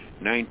the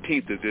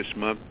 19th of this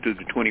month to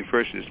the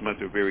 21st of this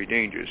month are very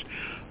dangerous.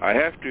 I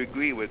have to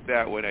agree with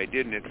that when I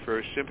didn't at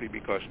first, simply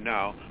because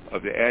now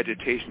of the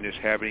agitation that's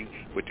happening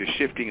with the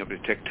shifting of the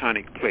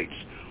tectonic plates.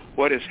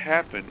 What has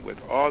happened with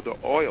all the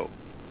oil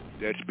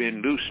that's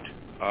been loosed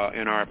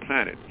in our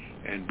planet,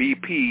 and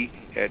BP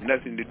had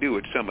nothing to do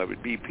with some of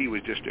it. BP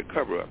was just a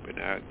cover-up,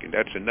 and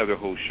that's another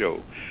whole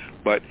show.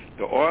 But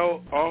the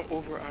oil all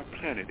over our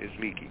planet is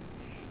leaking.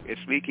 It's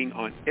leaking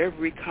on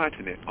every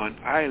continent, on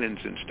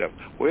islands and stuff.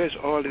 Where's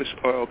all this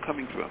oil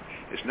coming from?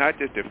 It's not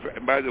just,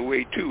 by the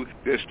way, too,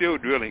 they're still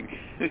drilling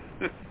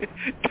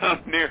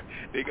down there.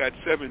 They got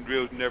 7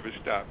 drills, never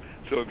stop.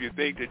 So if you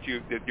think that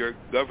your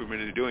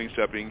government is doing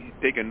something,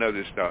 take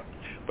another stop.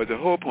 But the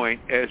whole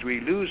point, as we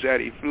lose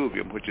that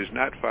effluvium, which is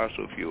not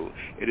fossil fuel,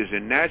 it is a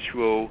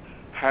natural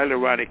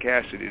hyaluronic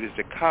acid. It is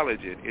the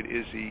collagen. It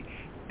is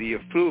the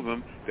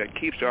effluvium that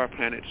keeps our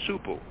planet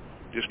supple.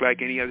 Just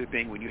like any other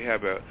thing, when you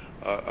have a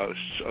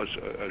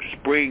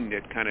spring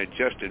that kind of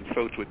adjusts and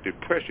floats with the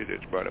pressure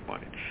that's brought up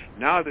on it.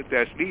 Now that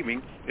that's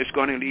leaving, it's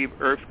going to leave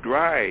Earth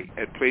dry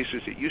at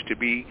places that used to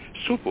be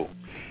supple.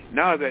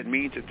 Now that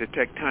means that the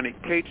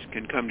tectonic plates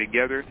can come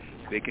together,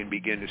 they can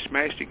begin to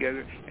smash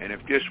together, and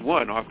if just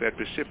one off that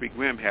Pacific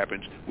Rim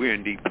happens, we're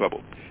in deep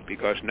trouble.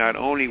 Because not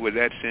only would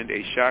that send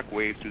a shock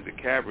wave through the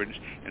caverns,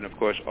 and of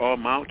course all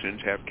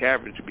mountains have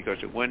caverns because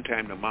at one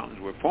time the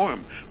mountains were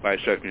formed by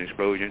such an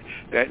explosion,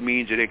 that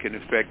means that it can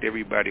affect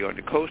everybody on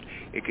the coast.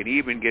 It can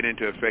even get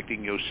into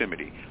affecting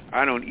Yosemite.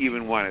 I don't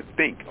even want to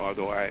think,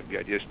 although I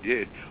just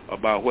did,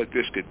 about what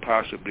this could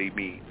possibly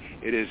mean.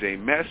 It is a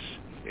mess.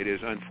 It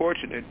is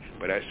unfortunate,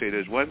 but I say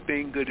there's one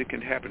thing good that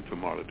can happen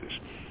from all of this.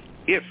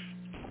 If,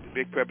 the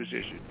big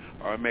preposition,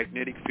 our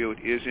magnetic field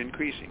is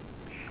increasing,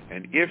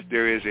 and if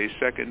there is a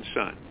second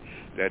sun,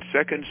 that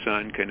second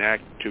sun can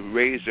act to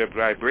raise the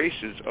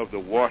vibrations of the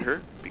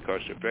water, because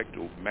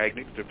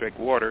magnets affect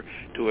water,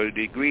 to a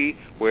degree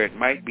where it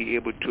might be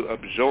able to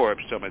absorb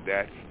some of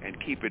that and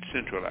keep it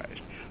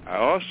centralized. I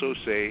also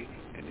say,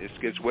 and this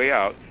gets way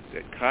out,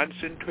 that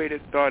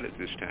concentrated thought at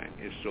this time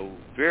is so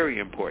very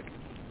important.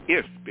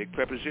 If, big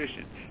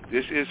preposition,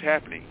 this is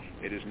happening,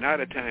 it is not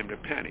a time to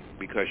panic,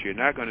 because you're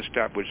not going to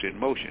stop what's in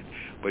motion,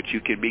 but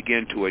you can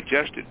begin to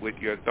adjust it with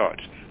your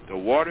thoughts. The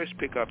waters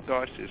pick up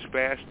thoughts as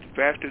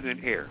faster than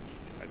air.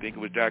 I think it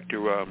was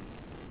Dr.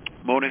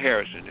 Mona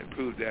Harrison that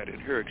proved that in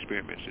her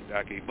experiments in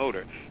Dr.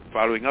 Motor,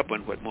 following up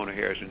on what Mona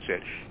Harrison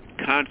said.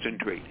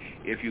 Concentrate.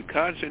 If you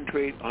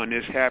concentrate on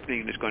this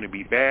happening and it's going to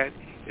be bad,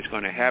 it's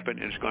going to happen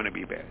and it's going to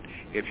be bad.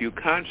 If you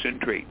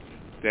concentrate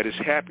that it's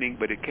happening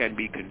but it can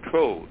be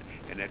controlled,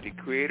 and that the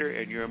Creator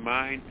and your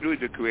mind, through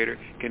the Creator,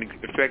 can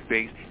affect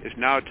things, it's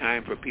now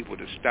time for people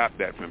to stop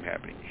that from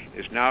happening.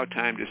 It's now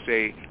time to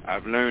say,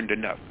 I've learned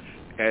enough.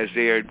 as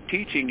they are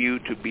teaching you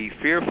to be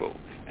fearful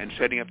and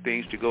setting up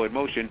things to go in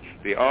motion,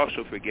 they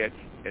also forget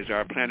as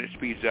our planet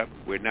speeds up,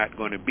 we're not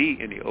going to be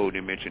in the old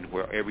dimension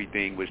where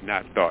everything was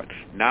not thought.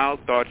 Now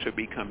thoughts are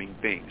becoming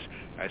things.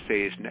 I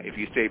say if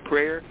you say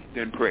prayer,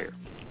 then prayer.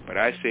 But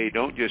I say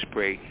don't just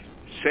pray.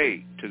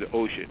 Say to the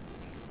ocean.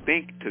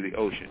 Think to the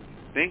ocean.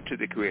 Think to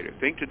the Creator.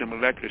 Think to the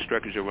molecular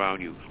structures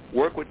around you.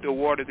 Work with the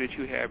water that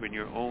you have in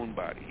your own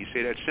body. You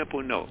say that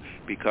simple? No,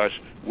 because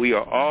we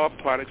are all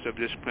products of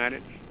this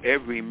planet.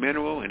 Every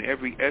mineral and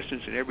every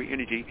essence and every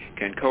energy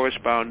can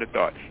correspond to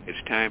thought. It's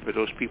time for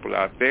those people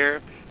out there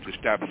to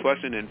stop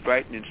fussing and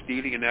fighting and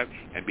stealing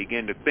and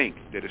begin to think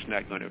that it's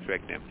not going to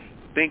affect them.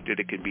 Think that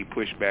it can be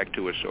pushed back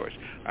to a source.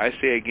 I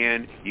say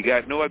again, you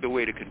got no other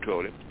way to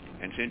control it.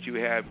 And since you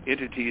have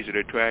entities that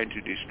are trying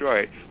to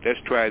destroy it, let's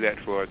try that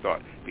for a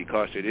thought.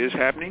 Because it is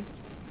happening.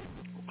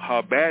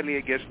 How badly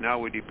it gets now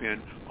will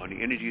depend on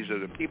the energies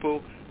of the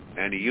people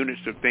and the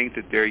units of things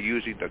that they're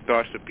using, the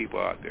thoughts of people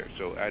out there.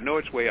 So I know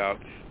it's way out,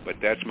 but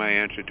that's my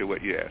answer to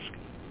what you asked.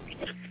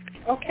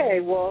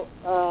 Okay, well,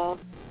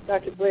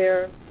 Dr.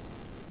 Blair,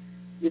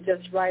 you're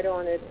just right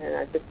on it, and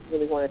I just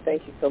really want to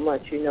thank you so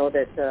much. You know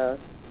that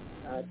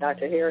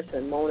Dr.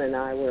 Harrison, Mona, and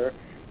I were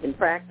in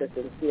practice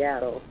in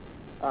Seattle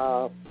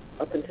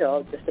up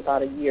until just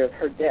about a year of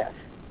her death.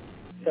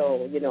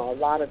 So, you know, a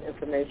lot of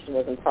information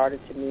was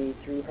imparted to me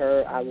through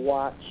her. I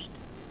watched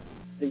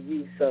the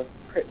use of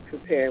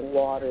preparing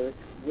waters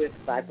with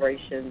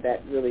vibration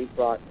that really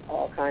brought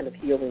all kind of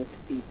healing to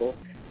people.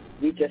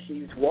 We just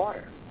used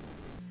water.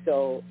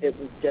 So it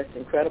was just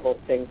incredible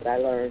things that I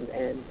learned.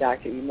 And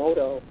Dr.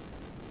 Emoto,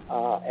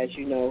 as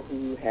you know,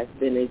 who has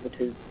been able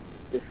to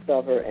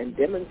discover and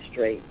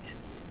demonstrate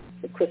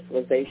the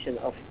crystallization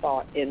of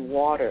thought in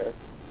water,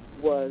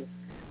 was,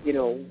 you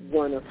know,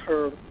 one of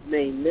her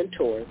main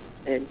mentors,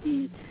 and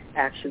he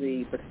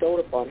actually bestowed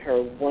upon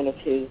her one of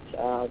his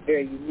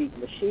very unique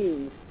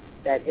machines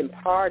that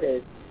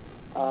imparted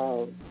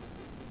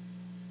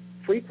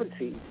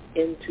frequencies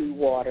into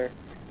water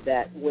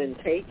that, when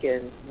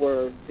taken,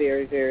 were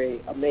very,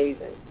 very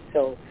amazing.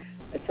 So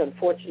it's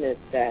unfortunate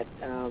that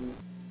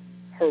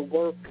her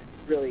work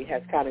really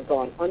has kind of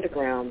gone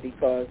underground,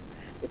 because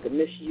with the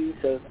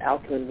misuse of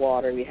alkaline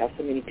water, we have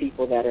so many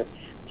people that are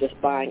just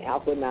buying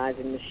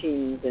alkalinizing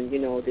machines, and, you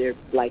know, they're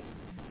like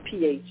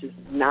pH is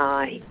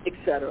 9,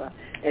 etc.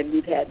 And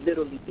we've had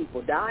literally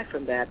people die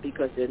from that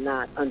because they're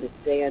not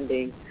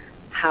understanding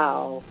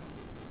how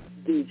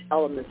these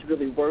elements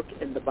really work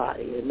in the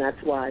body. And that's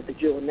why the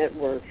Jewel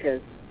Network has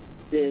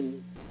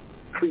been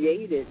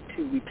created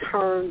to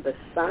return the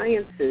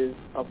sciences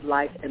of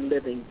life and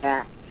living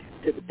back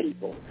to the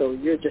people. So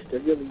you're just a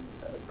really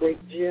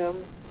great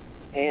gem,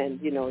 and,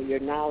 you know, your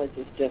knowledge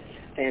is just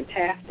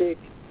fantastic,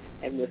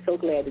 and we're so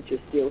glad that you're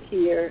still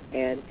here,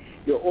 and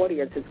your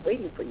audience is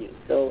waiting for you.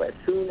 So as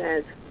soon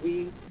as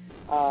we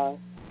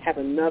have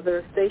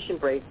another station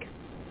break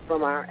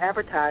from our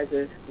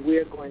advertisers,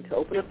 we're going to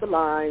open up the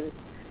lines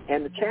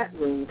and the chat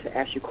room to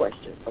ask you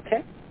questions,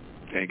 okay?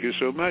 Thank you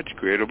so much.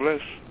 Creator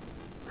bless.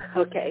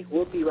 Okay,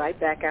 we'll be right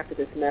back after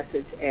this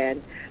message,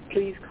 and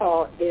please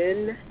call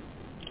in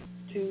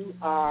to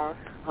our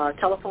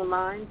telephone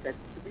lines. That's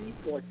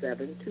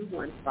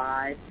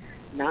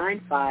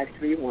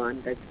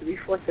 347-215-9531. That's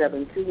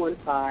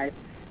 347-215-9531.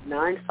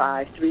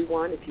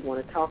 If you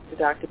want to talk to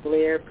Dr.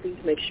 Blair, please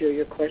make sure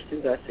your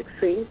questions are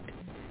succinct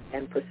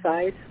and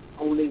precise.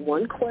 Only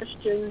one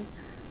question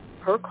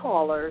per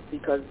caller,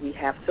 because we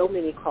have so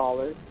many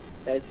callers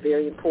that it's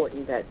very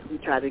important that we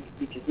try to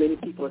reach as many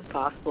people as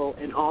possible.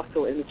 And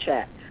also in the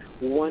chat,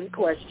 one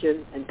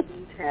question, and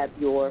please have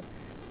your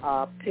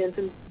pens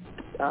and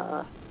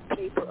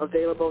paper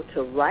available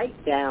to write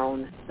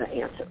down the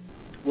answer.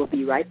 We'll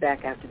be right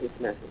back after this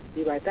message.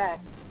 Be right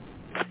back.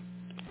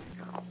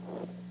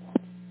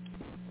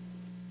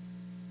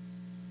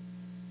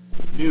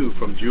 New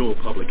from Jewel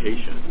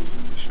Publications,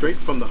 Straight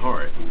from the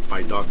Heart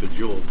by Dr.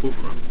 Jewel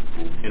Pookrum,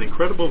 an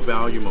incredible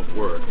volume of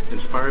work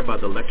inspired by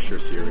the lecture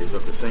series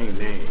of the same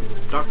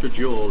name. Dr.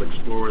 Jewel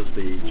explores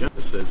the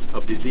genesis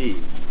of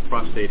disease,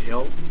 prostate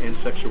health, and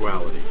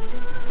sexuality,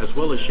 as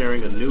well as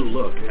sharing a new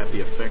look at the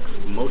effects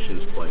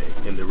emotions play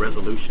in the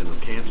resolution of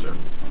cancer.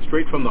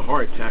 Straight from the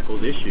Heart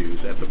tackles issues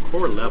at the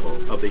core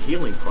level of the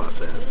healing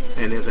process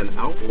and is an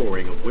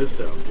outpouring of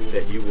wisdom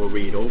that you will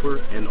read over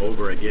and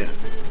over again.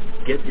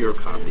 Get your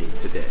copy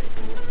today.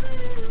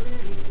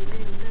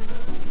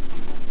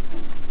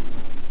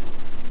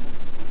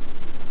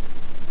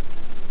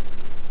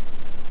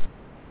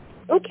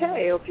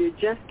 Okay, if you're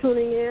just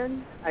tuning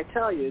in, I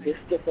tell you, there's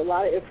just a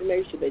lot of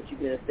information that you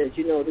missed. As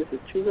you know, this is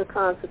Truth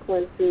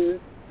Consequences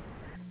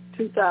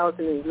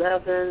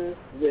 2011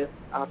 with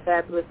our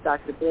fabulous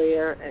Dr.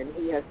 Blair, and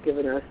he has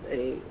given us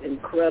an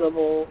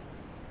incredible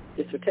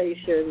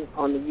dissertation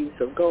on the use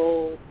of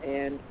gold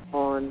and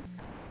on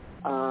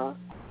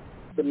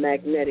the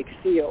magnetic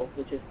field,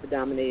 which is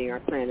predominating our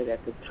planet at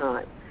this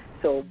time.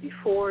 So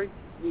before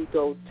we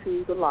go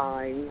to the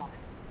line,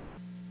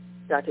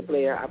 Dr.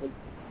 Blair, I would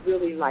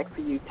really like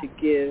for you to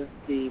give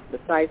the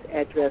precise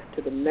address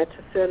to the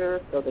Meta Center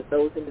so that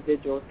those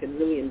individuals can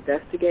really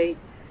investigate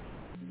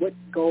what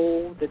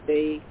goal that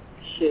they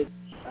should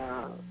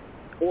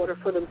order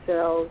for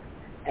themselves,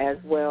 as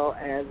well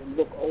as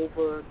look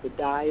over the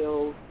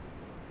diode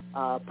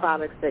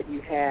products that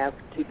you have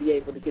to be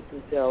able to get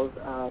themselves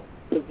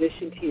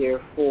positioned here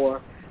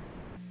for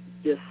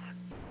this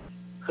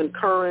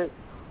concurrent,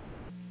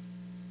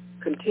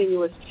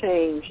 continuous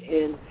change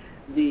in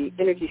the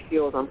energy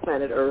field on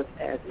planet Earth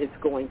as it's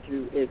going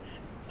through its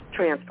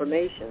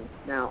transformation.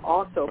 Now,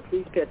 also,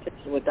 please pay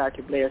attention to what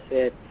Dr. Blair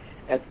said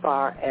as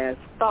far as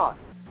thought.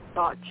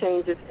 Thought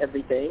changes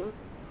everything.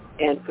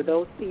 And for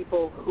those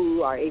people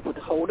who are able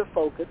to hold a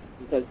focus,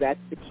 because that's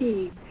the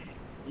key,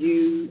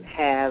 you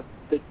have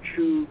the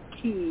true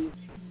key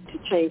to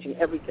changing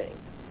everything.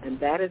 And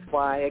that is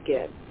why,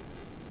 again,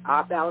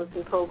 our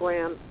balancing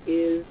program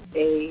is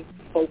a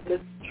focus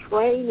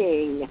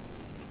training.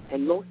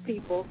 And most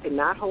people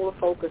cannot hold a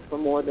focus for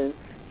more than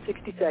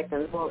 60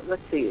 seconds. Well,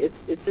 let's see,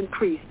 it's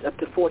increased up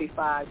to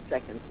 45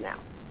 seconds now.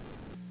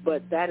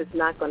 But that is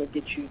not going to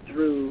get you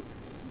through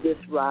this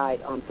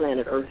ride on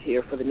planet Earth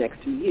here for the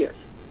next 2 years.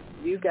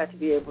 You've got to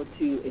be able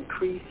to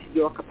increase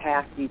your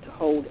capacity to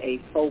hold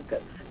a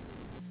focus.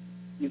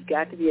 You've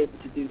got to be able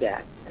to do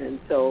that. And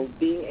so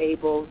being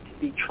able to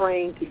be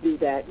trained to do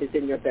that is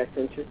in your best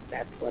interest.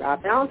 That's what our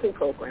balancing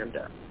program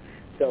does.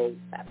 So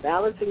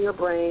balancing your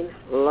brain,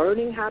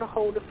 learning how to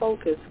hold a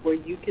focus where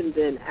you can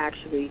then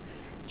actually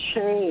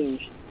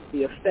change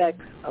the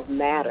effects of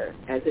matter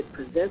as it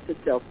presents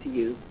itself to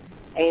you,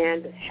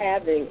 and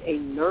having a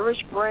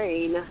nourished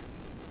brain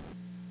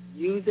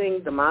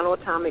using the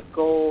monoatomic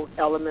gold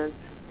elements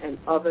and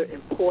other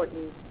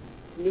important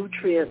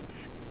nutrients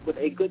with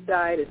a good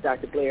diet, as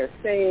Dr. Blair is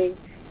saying,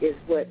 is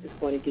what is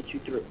going to get you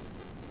through.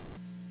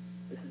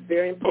 This is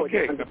very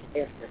important.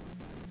 Okay.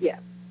 Yeah.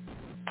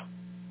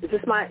 Is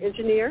this my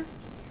engineer?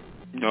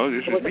 No,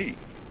 this is me.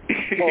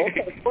 Oh,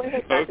 okay. Go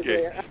ahead, Dr.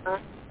 Blair. Uh-huh.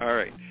 All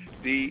right.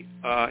 The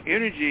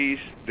energies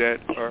that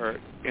are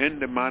in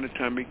the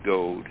monatomic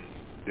gold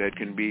that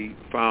can be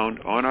found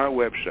on our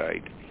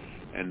website,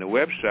 and the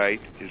website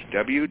is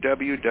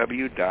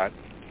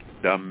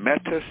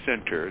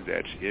www.themetacenter,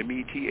 that's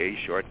META,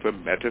 short for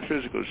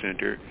Metaphysical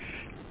Center,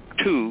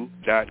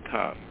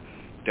 2.com.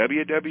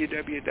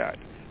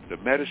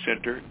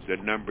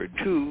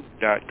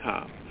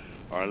 www.themetacenter2.com.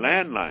 Our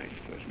landline,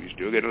 because we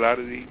still get a lot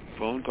of the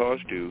phone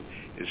calls too,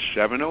 is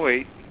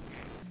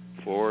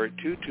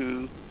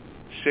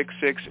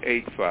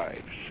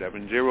 708-422-6685,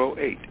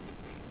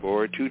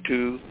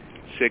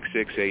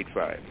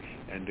 708-422-6685.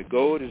 And the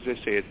gold, as I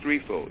say, is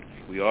threefold.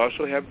 We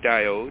also have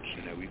diodes,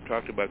 and we've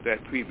talked about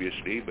that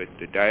previously, but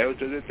the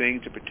diodes are the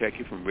things to protect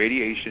you from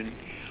radiation.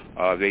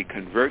 They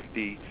convert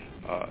the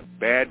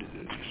bad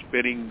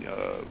spinning,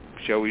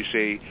 shall we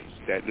say,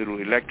 that little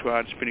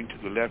electron spinning to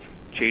the left,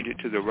 change it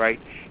to the right.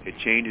 It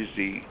changes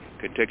the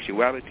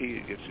contextuality.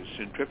 It gets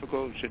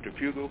centrifugal.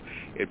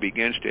 It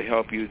begins to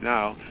help you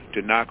now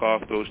to knock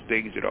off those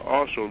things that are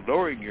also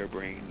lowering your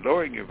brain,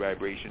 lowering your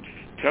vibration,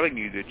 telling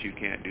you that you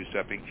can't do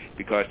something,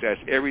 because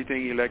that's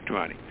everything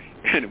electronic.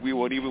 And we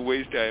won't even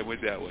waste time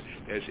with that one.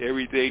 That's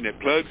everything that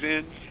plugs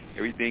in,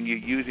 everything you're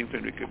using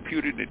from the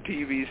computer, the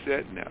TV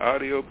set, and the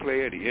audio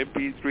player, the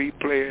MP3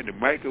 player, the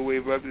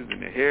microwave ovens,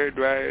 and the hair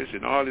dryers,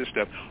 and all this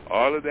stuff.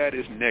 All of that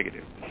is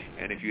negative.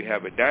 And if you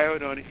have a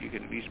diode on it, you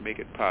can at least make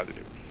it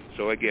positive.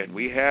 So again,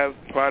 we have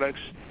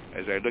products,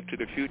 as I look to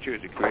the future,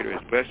 as the Creator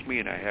has blessed me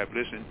and I have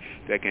listened,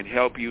 that can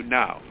help you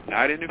now,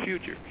 not in the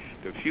future.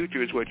 The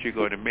future is what you're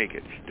going to make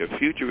it. The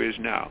future is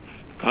now.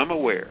 Become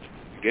aware.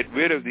 Get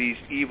rid of these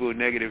evil,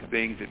 negative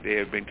things that they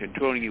have been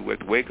controlling you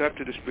with. Wake up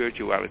to the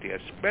spirituality,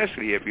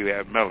 especially if you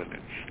have melanin.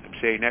 I'm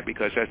saying that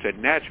because that's a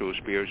natural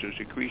spiritual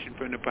secretion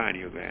from the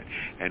pineal gland.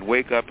 And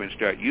wake up and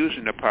start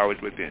using the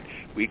powers within.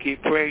 We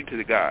keep praying to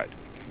the God.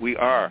 We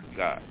are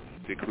God.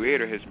 The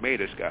Creator has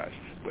made us gods.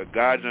 But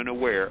gods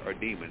unaware are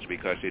demons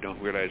because they don't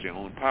realize their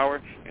own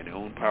power, and their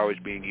own power is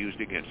being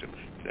used against them.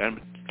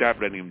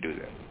 Stop letting them do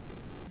that.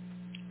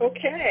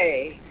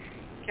 Okay.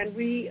 Can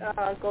we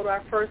go to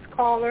our first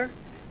caller,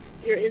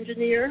 your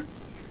engineer?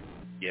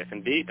 Yes,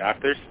 indeed,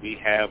 doctors. We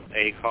have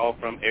a call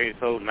from area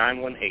code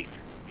 918.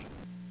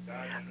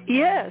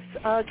 Yes.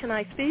 Can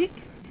I speak?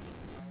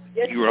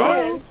 Yes, you're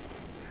on.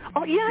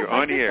 Oh, yes. You're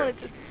on the air.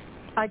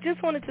 I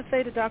just wanted to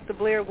say to Dr.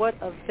 Blair, what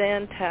a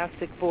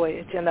fantastic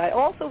voyage. And I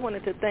also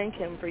wanted to thank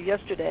him for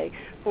yesterday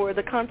for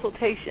the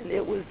consultation.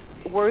 It was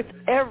worth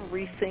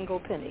every single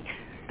penny.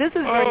 This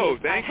is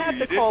I had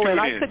to call in.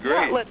 I could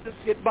not let this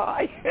get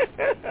by.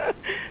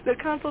 The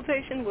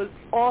consultation was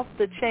off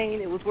the chain.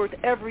 It was worth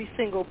every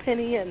single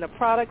penny, and the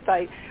products,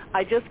 I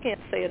just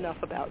can't say enough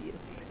about you.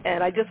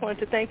 And I just wanted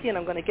to thank you, and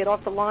I'm going to get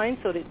off the line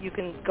so that you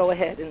can go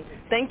ahead. And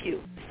thank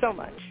you so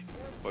much.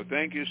 Well,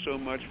 thank you so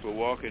much for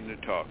walking the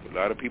talk. A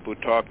lot of people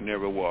talk,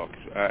 never walk.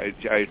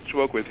 I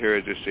spoke with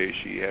her to say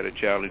she had a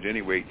challenge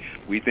anyway.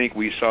 We think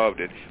we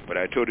solved it, but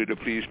I told her to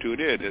please tune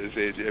in. And I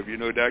said, "If you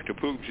know Dr.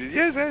 Pook?" She said,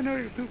 "Yes, I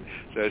know Dr. Pook."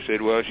 So I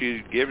said, "Well,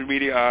 she's giving me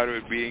the honor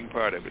of being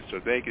part of it. So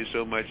thank you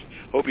so much.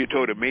 Hope you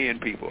told 1 million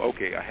people."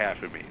 Okay,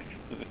 500,000.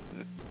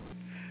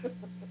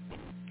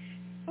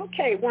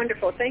 Okay,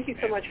 wonderful. Thank you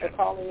so much for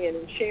calling in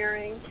and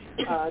sharing.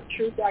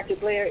 True Dr.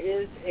 Blair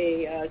is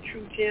a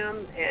true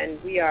gem,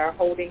 and we are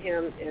holding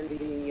him in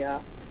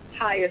the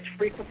highest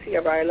frequency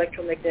of our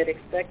electromagnetic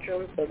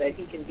spectrum so that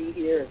he can be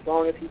here as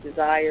long as he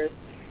desires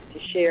to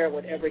share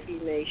whatever he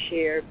may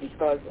share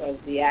because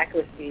of the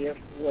accuracy of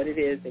what it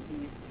is that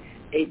he's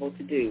able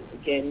to do.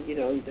 Again, you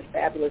know, he's a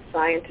fabulous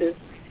scientist,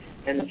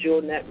 and the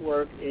Jewel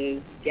Network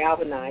is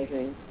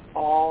galvanizing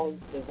all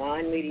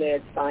divinely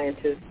led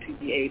scientists to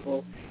be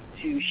able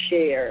to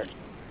share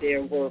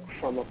their work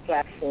from a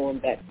platform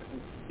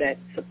that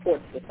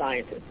supports the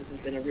scientists. This has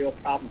been a real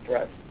problem for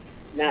us,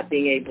 not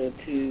being able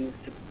to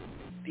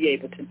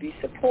be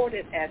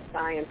supported as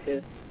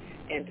scientists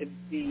and to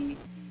be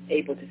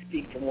able to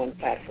speak from one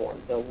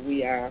platform. So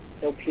we are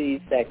so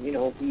pleased that, you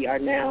know, we are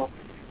now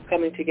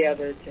coming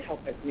together to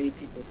help as many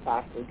people as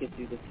possible get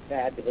through this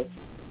fabulous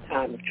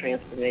time of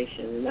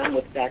transformation. And I'm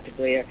with Dr.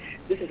 Blair.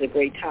 This is a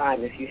great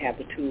time if you have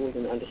the tools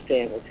and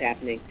understand what's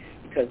happening,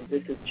 because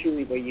this is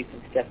truly where you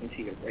can step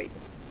into your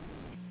greatness.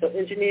 So,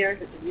 engineer,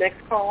 next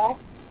call.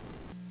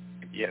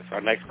 Yes,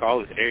 our next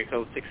call is area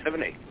code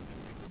 678.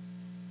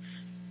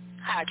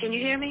 Hi, can you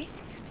hear me?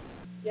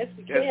 Yes,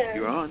 we can. Yes,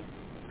 you're on.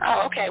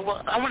 Oh, okay.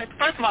 Well,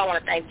 first of all, I want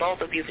to thank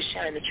both of you for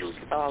sharing the truth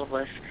with all of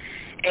us.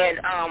 And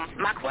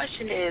my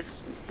question is,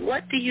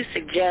 what do you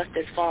suggest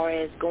as far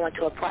as going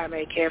to a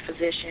primary care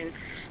physician?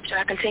 Should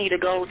I continue to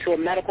go to a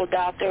medical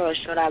doctor, or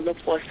should I look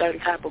for a certain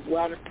type of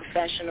wellness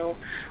professional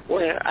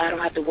where I don't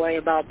have to worry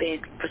about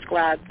being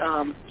prescribed,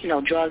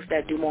 drugs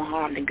that do more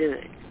harm than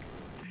good?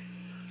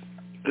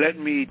 Let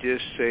me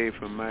just say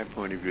from my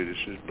point of view, this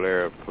is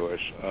Blair, of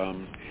course,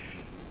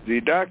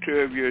 the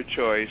doctor of your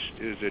choice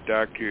is the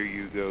doctor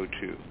you go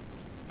to.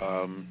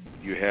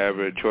 You have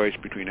a choice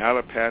between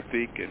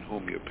allopathic and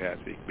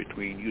homeopathic,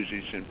 between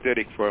using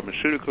synthetic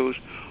pharmaceuticals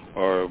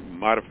or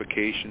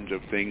modifications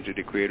of things that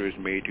the Creator has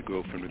made to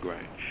grow from the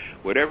ground.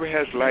 Whatever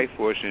has life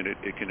force in it,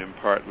 it can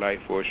impart life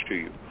force to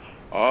you.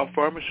 All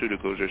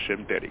pharmaceuticals are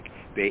synthetic.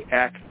 They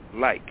act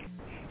like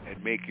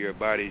and make your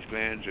body's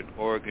glands and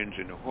organs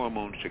and the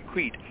hormones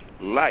secrete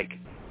like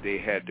they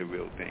had the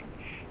real thing.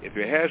 If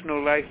it has no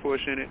life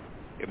force in it,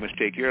 it must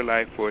take your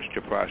life force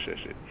to process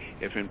it.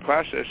 If in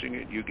processing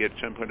it you get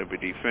some kind of a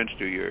defense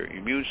to your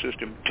immune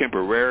system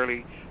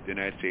temporarily, then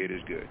I'd say it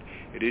is good.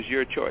 It is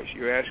your choice.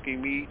 You're asking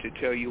me to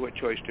tell you what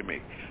choice to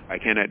make. I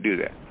cannot do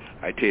that.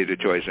 I tell you the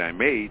choice I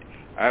made.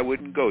 I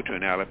wouldn't go to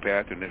an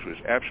allopath unless it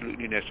was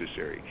absolutely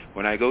necessary.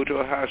 When I go to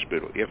a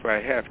hospital, if I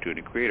have to, and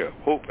the Creator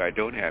hope I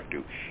don't have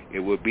to, it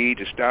would be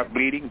to stop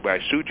bleeding by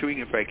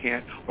suturing if I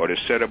can, or to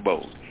set a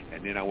bone.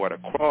 And then I want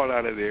to crawl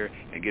out of there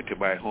and get to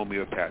my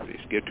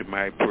homeopathics, get to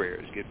my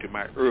prayers, get to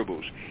my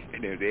herbals.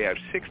 And they have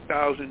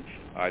 6,000,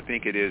 I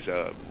think it is,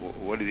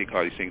 what do they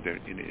call these things?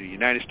 In the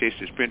United States,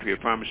 the Dispensary of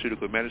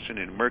Pharmaceutical Medicine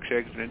and Merck's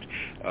Excellence,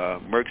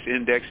 Merck's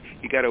Index,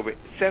 you got over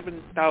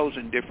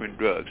 7,000 different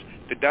drugs.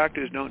 The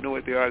doctors don't know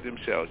what they are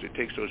themselves. It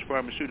takes those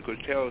pharmaceutical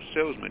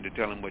salesmen to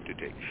tell them what to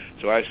take.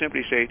 So I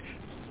simply say,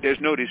 there's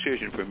no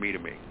decision for me to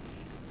make.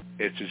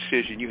 It's a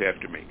decision you have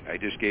to make. I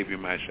just gave you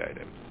my side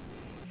of it.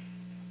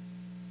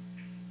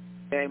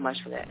 Very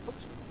much for that.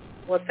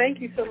 Well,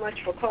 thank you so much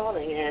for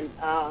calling. And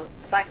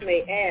if I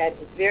may add,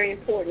 it's very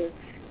important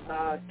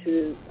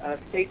to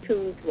stay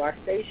tuned to our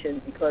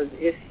station, because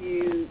if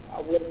you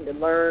are willing to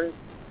learn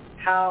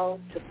how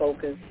to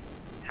focus,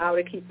 how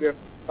to keep your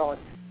thoughts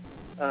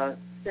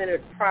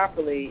centered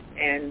properly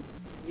and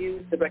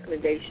use the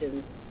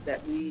recommendations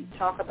that we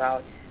talk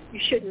about, you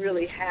shouldn't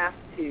really have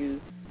to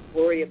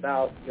worry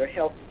about your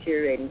health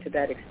deteriorating to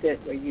that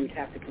extent where you'd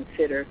have to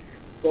consider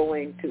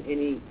going to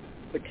any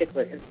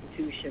particular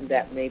institution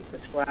that may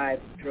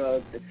prescribe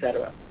drugs,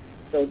 etc.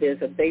 So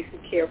there's a basic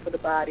care for the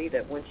body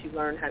that once you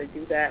learn how to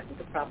do that with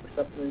the proper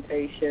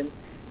supplementation,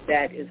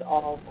 that is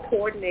all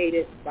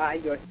coordinated by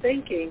your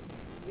thinking,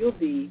 you'll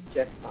be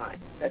just fine.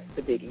 That's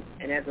the biggie.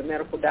 And as a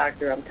medical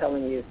doctor, I'm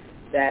telling you,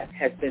 that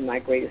has been my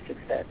greatest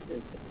success,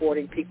 is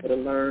supporting people to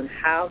learn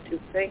how to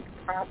think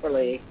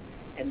properly,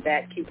 and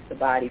that keeps the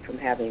body from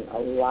having a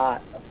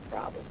lot of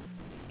problems.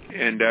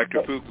 And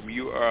Dr. Pookrum,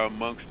 you are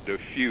amongst the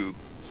few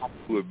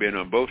who have been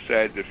on both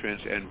sides of the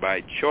fence and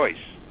by choice,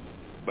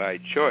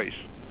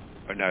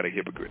 are not a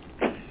hypocrite.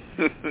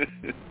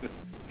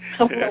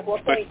 Well,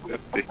 thank you.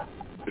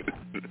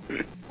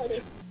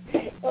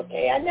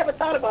 Okay, I never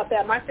thought about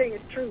that. My thing is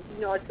truth.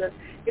 You know,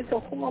 it's a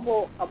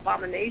horrible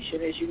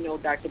abomination, as you know,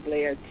 Dr.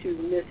 Blair, to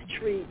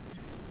mistreat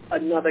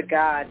another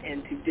God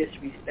and to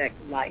disrespect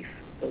life.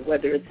 So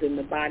whether it's in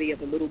the body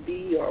of a little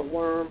bee or a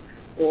worm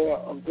or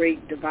a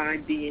great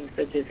divine being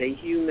such as a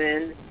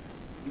human,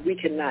 we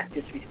cannot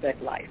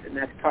disrespect life. And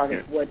that's part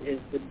of what is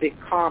the big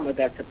karma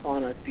that's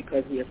upon us,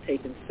 because we have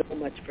taken so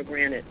much for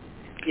granted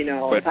You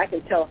know, if I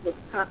can tell,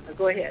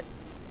 go ahead.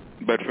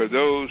 But for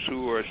those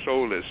who are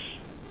soulless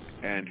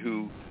and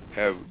who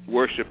have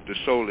worshipped the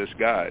soulless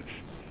gods,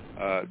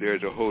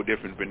 there's a whole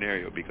different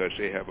scenario because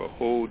they have a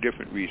whole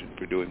different reason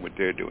for doing what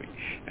they're doing.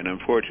 And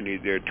unfortunately,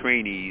 their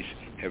trainees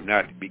have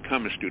not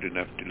become astute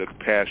enough to look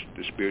past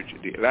the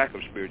lack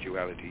of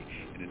spirituality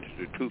and into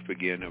the truth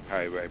again of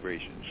high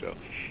vibration. So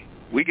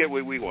we get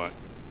what we want,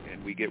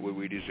 and we get what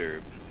we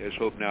deserve. Let's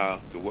hope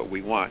now that what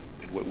we want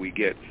and what we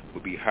get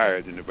will be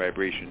higher than the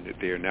vibration that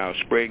they are now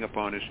spraying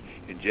upon us,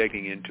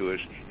 injecting into us,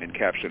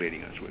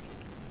 encapsulating us with.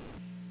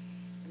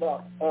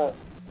 Well,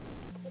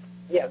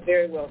 yeah,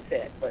 very well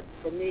said. But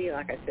for me,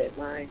 like I said,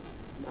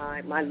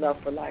 my love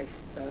for life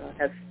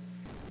has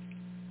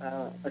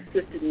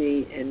assisted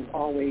me in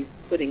always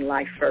putting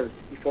life first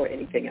before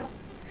anything else.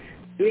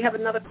 Do we have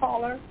another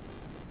caller,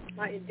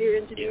 my dear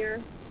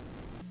engineer?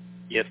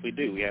 Yes, we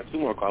do. We have two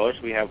more callers.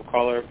 We have a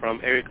caller from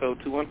area code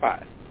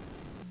 215.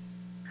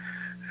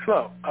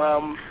 Hello.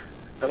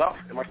 Hello?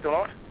 Am I still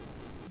on?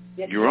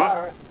 Yes, You're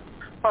on.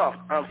 Oh,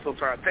 I'm so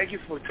sorry. Thank you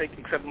for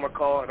accepting my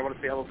call, and I want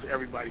to say hello to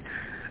everybody.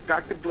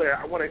 Dr. Blair,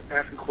 I want to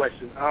ask a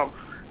question.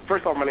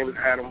 First of all, my name is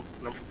Adam,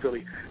 and I'm from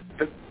Philly.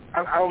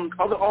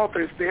 Other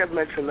authors, they have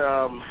mentioned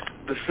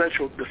the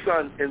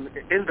sun in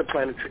the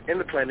planet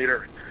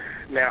Earth.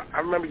 Now,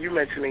 I remember you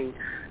mentioning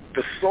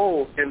the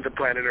soul in the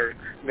planet Earth.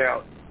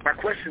 Now, my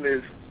question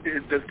is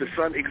does the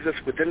sun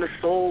exist within the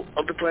soul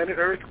of the planet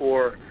Earth,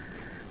 or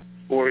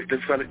is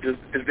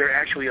there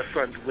actually a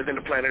sun within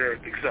the planet Earth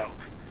itself?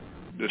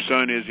 The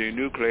sun is a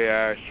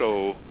nuclei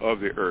soul of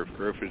the earth.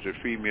 Earth is a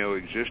female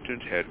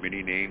existence, had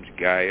many names,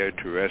 Gaia,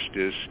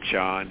 Terestis,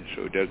 Chan,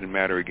 so it doesn't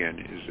matter again.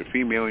 It's a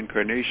female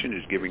incarnation,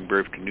 is giving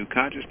birth to new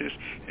consciousness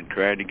and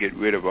trying to get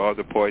rid of all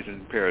the poison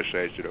and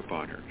parasites that are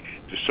upon her.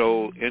 The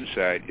soul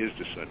inside is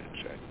the sun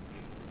inside.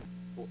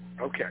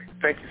 Okay.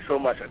 Thank you so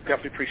much. I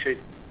definitely appreciate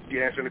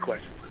you answering the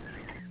question.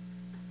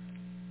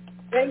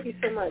 Thank you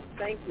so much.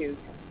 Thank you.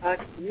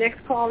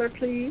 Next caller,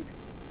 please.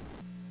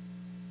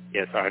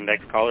 Yes, our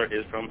next caller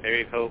is from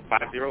area code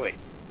 508.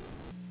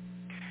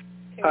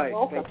 Hi,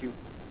 welcome. thank you.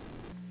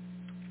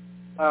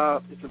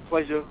 It's a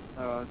pleasure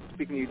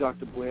speaking to you,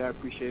 Dr. Blair. I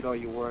appreciate all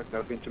your work.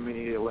 I've been to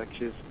many of your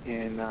lectures,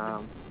 and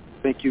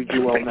thank you,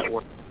 Jewel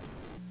Network.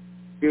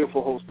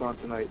 Beautiful host on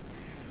tonight.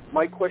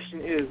 My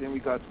question is in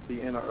regards to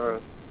the inner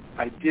earth.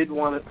 I do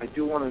want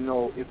to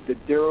know if the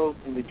Durals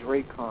and the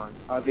Dracon,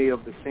 are they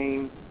of the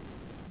same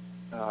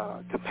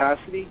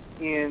capacity,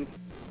 and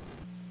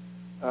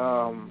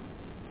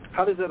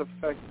how does that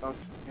affect us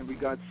in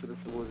regards to the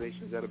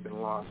civilizations that have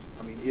been lost?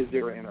 I mean, is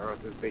there an inner earth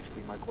is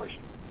basically my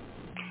question.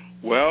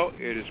 Well,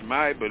 it is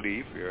my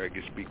belief, here I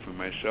can speak for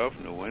myself,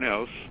 no one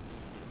else.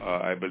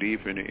 I believe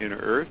in the inner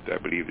earth. I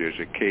believe there's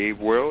a cave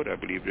world. I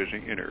believe there's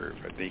an inner earth.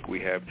 I think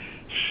we have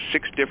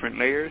 6 different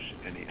layers,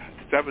 and the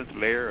 7th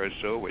layer or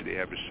so, where they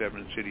have the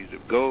 7 cities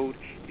of gold,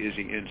 is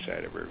the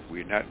inside of earth.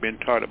 We've not been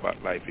taught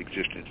about life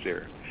existence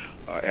there.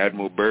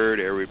 Admiral Byrd,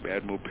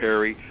 Admiral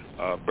Perry,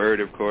 Byrd,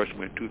 of course,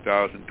 went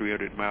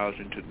 2,300 miles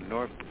into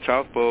the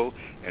South Pole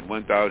and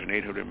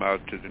 1,800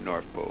 miles to the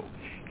North Pole.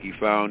 He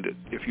found,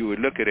 if you would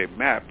look at a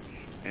map,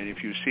 and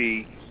if you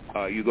see,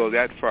 you go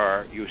that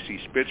far, you'll see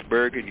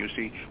Spitsbergen, you'll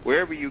see,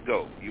 wherever you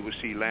go, you will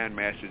see land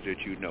masses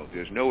that you know.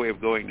 There's no way of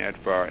going that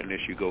far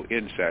unless you go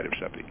inside of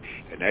something.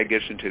 And that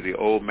gets into the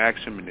old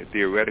maxim and the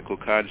theoretical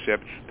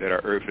concept that our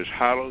earth is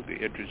hollow,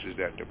 the entrance is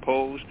at the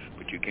poles,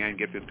 but you can't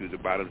get them through the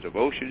bottoms of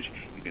oceans.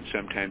 You can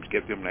sometimes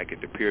get them like at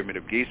the Pyramid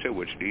of Giza,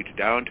 which leads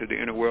down to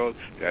the inner world.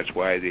 That's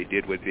why they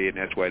did what they did, and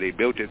that's why they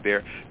built it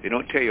there. They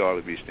don't tell you all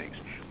of these things.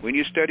 When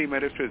you study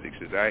metaphysics,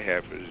 as I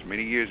have for as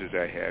many years as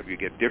I have, you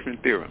get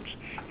different theorems.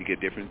 You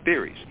get different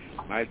theories.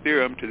 My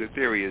theorem to the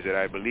theory is that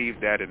I believe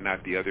that and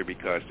not the other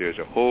because there's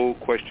a whole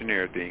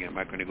questionnaire thing, I'm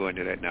not going to go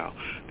into that now,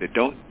 that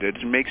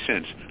doesn't make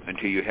sense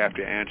until you have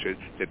to answer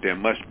that there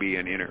must be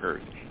an inner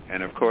earth.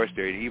 And, of course,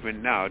 they're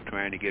even now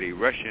trying to get a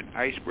Russian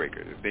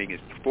icebreaker. The thing is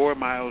 4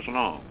 miles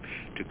long.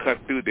 To cut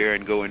through there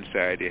and go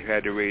inside, they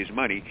had to raise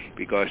money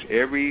because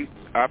every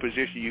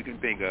opposition you can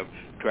think of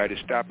tried to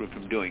stop them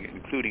from doing it,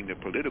 including the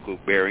political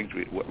bearings.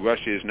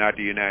 Russia is not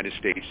the United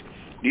States.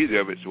 Neither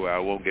of it, so I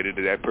won't get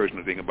into that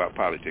personal thing about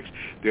politics.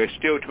 They're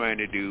still trying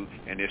to do,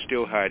 and they're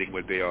still hiding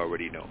what they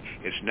already know.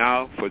 It's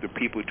now for the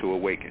people to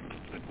awaken.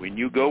 When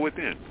you go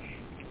within,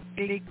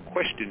 any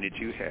question that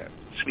you have,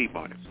 sleep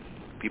on it.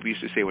 People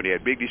used to say when they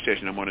had big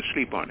recession, I'm going to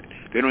sleep on it.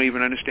 They don't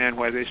even understand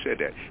why they said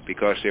that,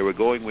 because they were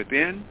going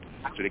within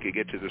so they could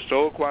get to the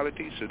soul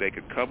quality, so they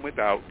could come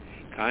without,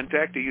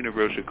 contact the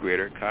universal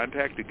creator,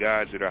 contact the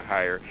gods that are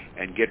higher,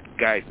 and get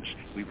guidance.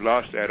 We've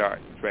lost that art.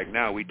 In fact,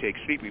 now we take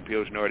sleeping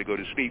pills in order to go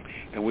to sleep,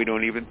 and we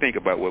don't even think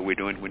about what we're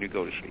doing when you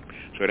go to sleep.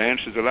 So it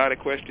answers a lot of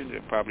questions,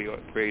 and probably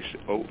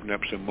open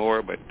up some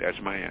more, but that's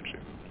my answer.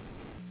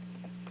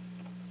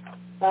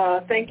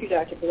 Thank you,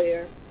 Dr.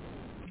 Blair.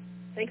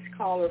 Thanks,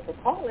 caller, for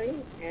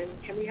calling. And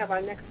can we have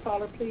our next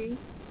caller, please?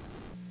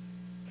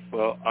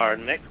 Well, our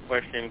next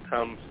question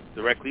comes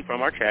directly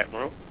from our chat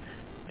room,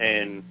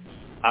 and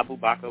Abu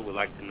Bakr would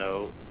like to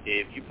know,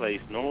 if you place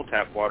normal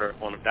tap water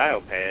on a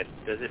dial pad,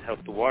 does it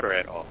help the water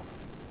at all?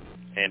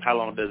 And how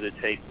long does it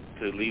take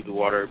to leave the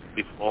water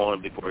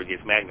on before it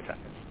gets magnetized?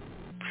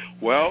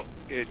 Well,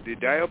 the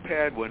dial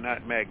pad will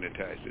not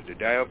magnetize it. The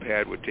dial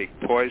pad will take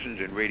poisons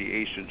and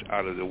radiations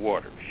out of the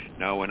water.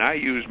 Now, when I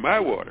use my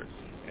water,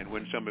 and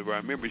when some of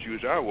our members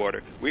use our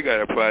water, we got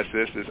to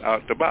process this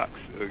out the box,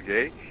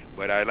 okay?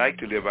 But I like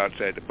to live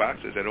outside the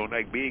boxes. I don't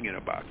like being in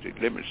a box.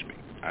 It limits me.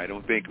 I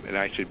don't think that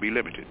I should be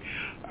limited.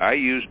 I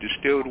use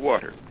distilled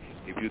water.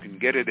 If you can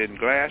get it in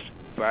glass,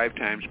 5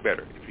 times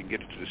better. If you can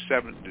get it to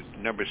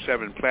the number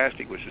 7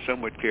 plastic, which is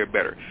somewhat clear,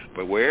 better.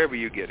 But wherever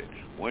you get it,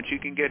 once you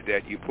can get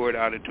that, you pour it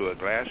out into a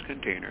glass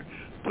container,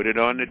 put it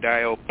on the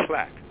dial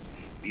plaque,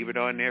 leave it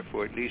on there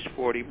for at least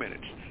 40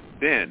 minutes.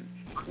 Then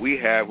we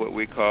have what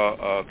we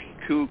call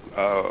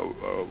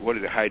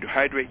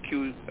hydrate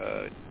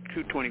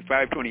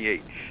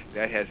Q2528.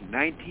 That has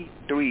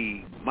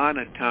 93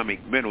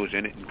 monatomic minerals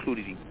in it,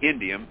 including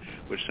indium,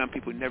 which some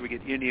people never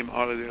get indium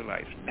all of their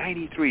life.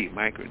 93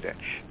 microns.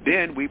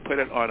 Then we put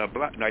it on a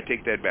block. No, I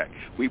take that back.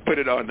 We put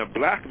it on the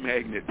block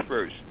magnet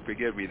first.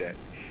 Forgive me that.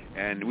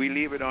 And we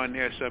leave it on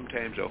there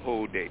sometimes a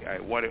whole day. I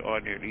want it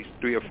on there at least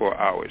 3 or 4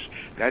 hours.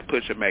 That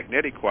puts a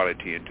magnetic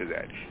quality into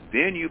that.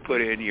 Then you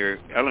put in your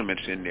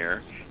elements in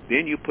there.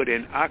 Then you put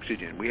in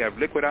oxygen. We have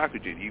liquid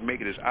oxygen. You make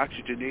it as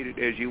oxygenated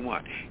as you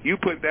want. You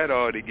put that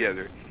all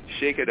together,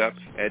 shake it up,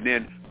 and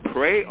then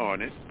pray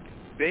on it,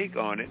 think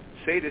on it,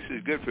 say this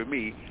is good for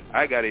me.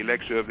 I got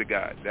elixir of the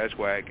gods. That's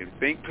why I can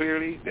think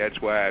clearly. That's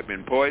why I've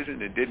been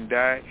poisoned and didn't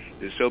die.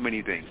 There's so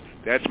many things.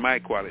 That's my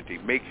quality.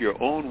 Make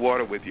your own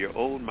water with your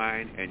own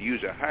mind and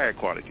use a higher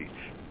quality.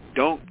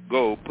 Don't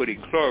go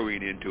putting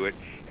chlorine into it,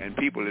 and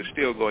people are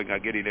still going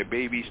out getting their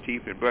baby's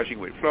teeth and brushing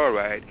with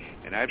fluoride.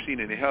 And I've seen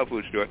in the health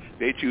food store,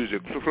 they choose a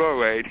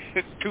fluoride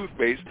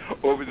toothpaste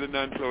over the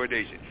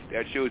non-fluoridation.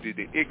 That shows you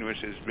the ignorance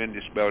has been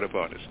dispelled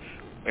upon us.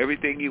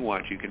 Everything you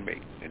want, you can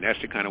make, and that's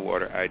the kind of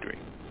water I drink.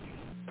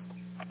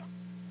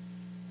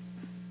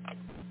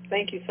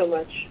 Thank you so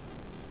much.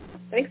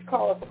 Thanks,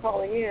 caller, for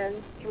calling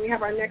in. Can we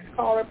have our next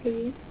caller,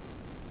 please?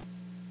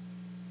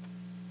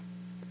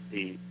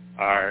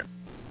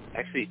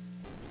 Actually,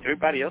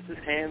 everybody else's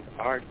hands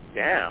are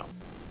down.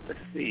 Let's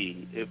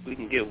see if we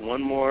can get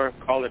one more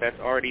caller that's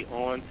already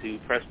on to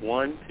press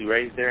 1 to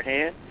raise their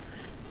hand.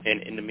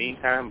 And in the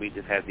meantime, we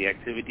just have the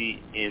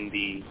activity in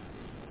the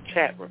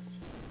chat room.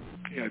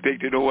 Yeah, I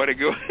think they don't want to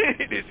go.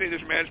 They say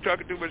this man's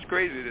talking too much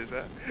craziness,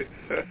 huh?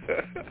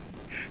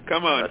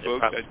 Come on,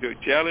 folks.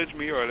 Challenge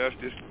me, or let's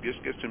just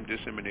get some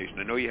dissemination.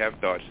 I know you have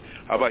thoughts.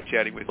 How about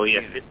chatting with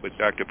with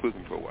Dr.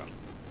 Pookrum for a while?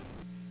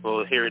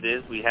 Well, here it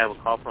is. We have a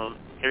call from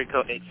area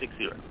code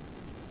 860.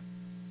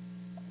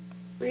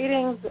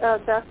 Greetings,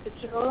 Dr.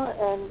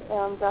 Joe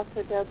and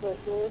Dr. Deborah.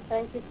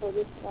 Thank you for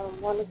this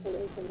wonderful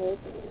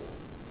information.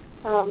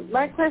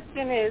 My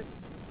question is,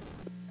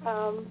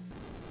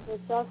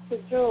 with Dr.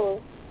 Joe,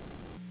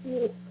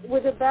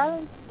 with a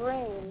balanced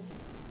brain,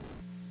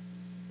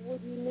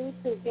 would you need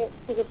to get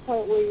to the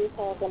point where you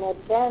have an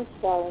advanced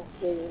balanced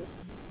brain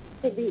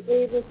to be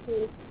able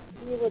to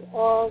deal with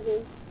all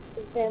the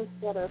events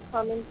that are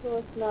coming to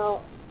us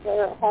now, that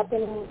are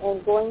happening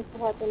and going to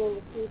happen in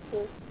the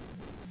future?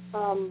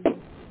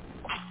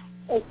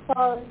 As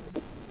far as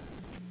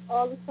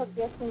all the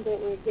suggestions that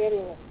we're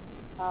getting,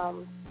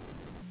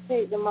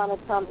 take the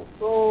monatomic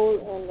role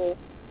and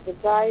the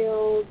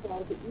diodes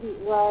and to eat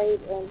right,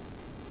 and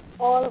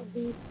all of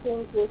these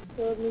things will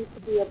still need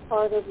to be a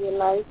part of your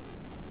life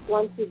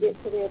once you get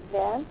to the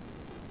advance,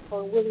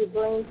 or will your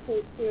brain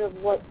take care of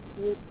what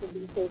needs to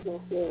be taken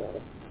care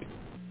of?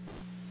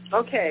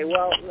 Okay,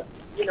 well,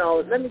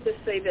 let me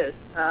just say this.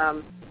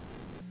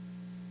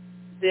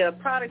 The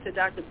products that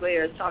Dr.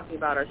 Blair is talking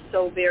about are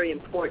so very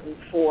important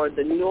for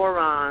the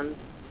neurons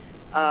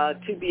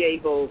to be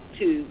able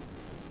to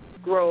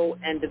grow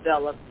and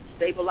develop,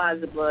 stabilize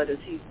the blood, as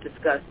he's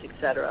discussed, et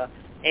cetera,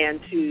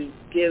 and to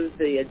give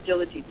the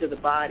agility to the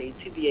body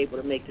to be able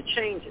to make the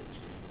changes.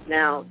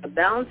 Now, a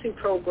balancing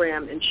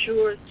program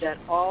ensures that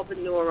all the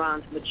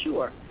neurons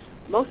mature.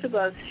 Most of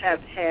us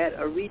have had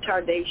a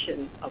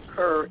retardation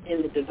occur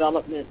in the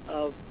development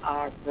of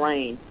our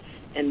brain.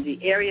 And the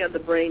area of the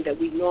brain that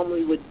we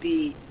normally would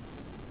be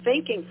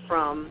thinking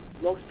from,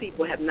 most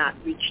people have not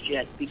reached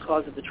yet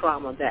because of the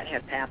trauma that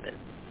has happened.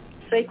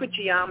 Sacred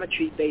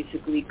geometry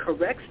basically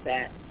corrects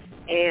that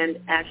and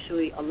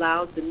actually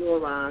allows the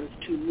neurons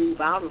to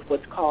move out of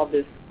what's called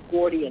this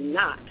Gordian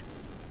knot,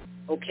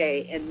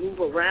 okay, and move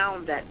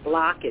around that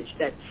blockage,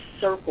 that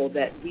circle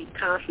that we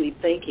constantly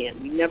think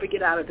in. We never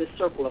get out of this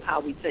circle of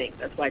how we think.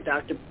 That's why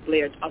Dr.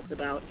 Blair talks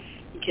about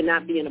he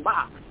cannot be in a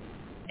box.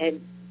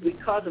 And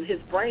because of his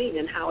brain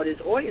and how it is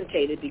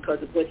orientated,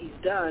 because of what he's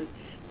done,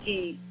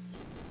 he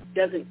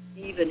doesn't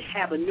even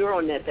have a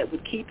neural net that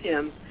would keep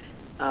him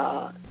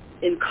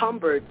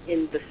encumbered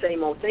in the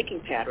same old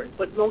thinking pattern,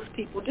 but most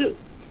people do.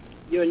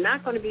 You're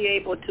not going to be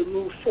able to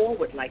move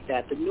forward like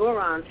that. The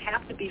neurons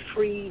have to be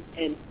freed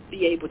and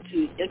be able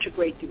to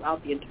integrate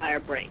throughout the entire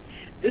brain.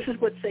 This is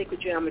what sacred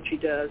geometry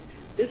does.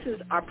 This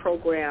is our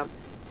program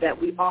that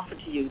we offer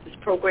to you. This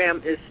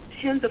program is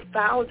tens of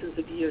thousands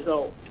of years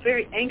old. It's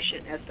very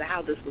ancient as to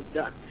how this was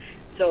done.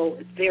 So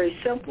it's very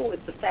simple.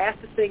 It's the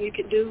fastest thing you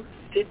can do,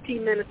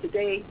 15 minutes a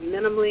day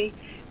minimally,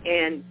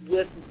 and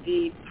with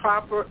the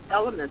proper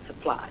elements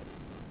applied,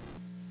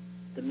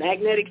 the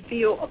magnetic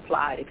field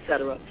applied,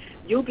 etc.,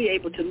 you'll be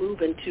able to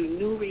move into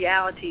new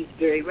realities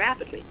very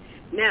rapidly.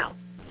 Now,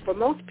 for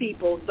most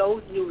people,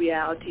 those new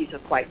realities are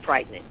quite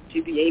frightening.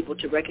 To be able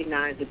to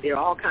recognize that there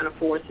are all kind of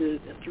forces,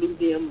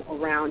 effluvium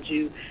around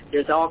you,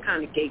 there's all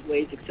kind of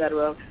gateways,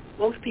 etc.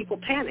 Most people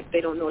panic.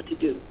 They don't know what to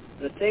do.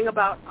 The thing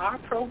about our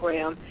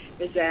program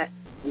is that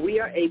we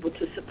are able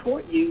to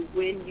support you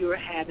when you're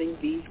having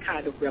these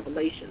kind of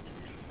revelations.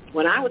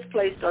 When I was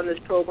placed on this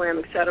program,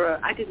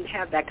 etc., I didn't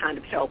have that kind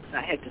of help.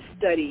 I had to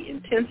study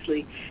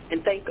intensely,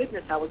 and thank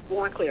goodness I was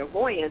born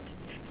clairvoyant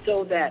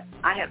so that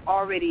I had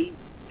already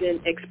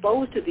been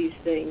exposed to these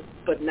things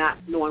but not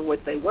knowing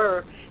what they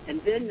were.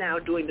 And then now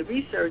doing the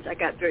research, I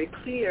got very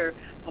clear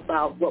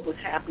about what was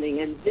happening,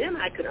 and then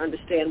I could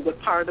understand what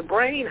part of the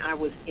brain I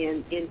was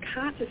in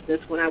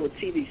consciousness when I would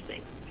see these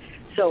things.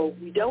 So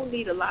we don't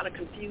need a lot of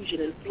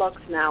confusion and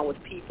flux now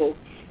with people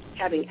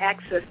having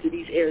access to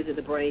these areas of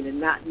the brain and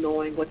not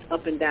knowing what's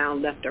up and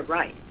down, left or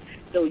right.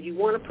 So you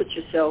want to put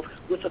yourself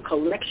with a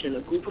collection,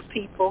 a group of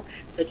people,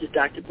 such as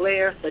Dr.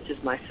 Blair, such as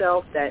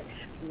myself, that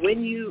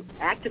when you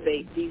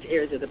activate these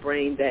areas of the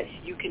brain, that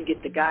you can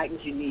get the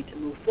guidance you need to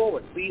move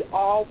forward. We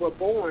all were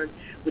born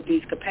with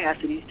these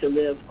capacities to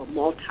live a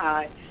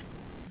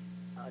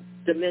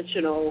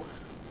multi-dimensional,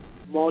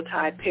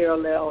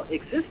 multi-parallel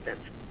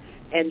existence.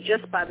 And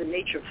just by the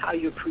nature of how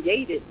you're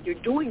created,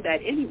 you're doing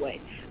that anyway,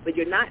 but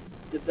you're not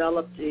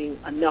developing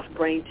enough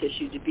brain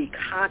tissue to be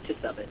conscious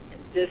of it.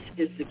 And this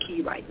is the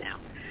key right now.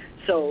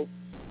 So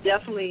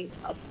definitely,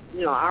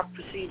 our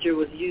procedure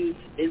was used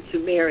in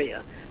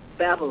Sumeria,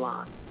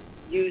 Babylon,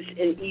 used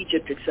in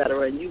Egypt,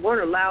 etc. And you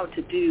weren't allowed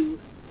to do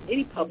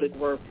any public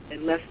work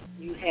unless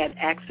you had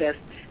access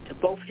to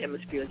both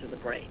hemispheres of the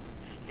brain.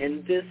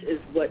 And this is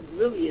what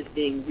really is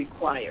being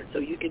required. So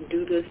you can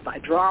do this by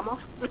drama.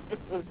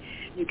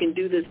 You can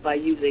do this by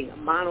using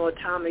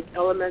monoatomic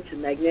elements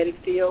and magnetic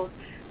fields.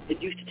 It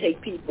used to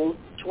take people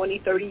 20,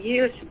 30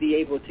 years to be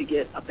able to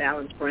get a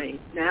balanced brain.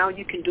 Now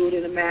you can do it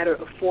in a matter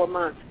of 4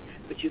 months,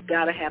 but you've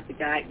got to have the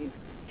guidance,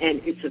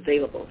 and it's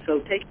available. So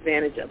take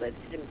advantage of it.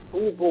 And,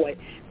 oh, boy.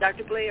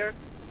 Dr. Blair,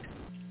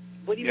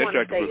 what do you want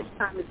to say? It's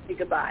time to say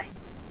goodbye.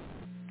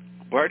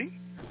 Pardon?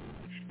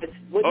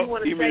 What do you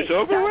want to say? You mean it's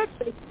over with?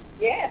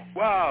 Yes.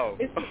 Wow.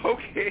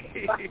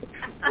 Okay.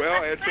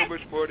 Well, I had so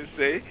much more to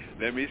say.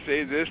 Let me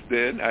say this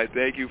then. I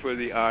thank you for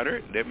the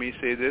honor. Let me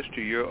say this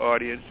to your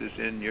audience that's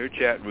in your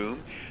chat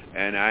room,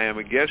 and I am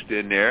a guest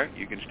in there.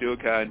 You can still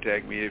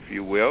contact me if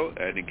you will.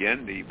 And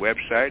again, the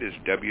website is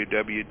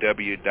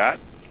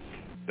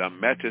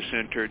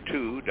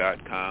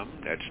www.themetacenter2.com.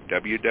 That's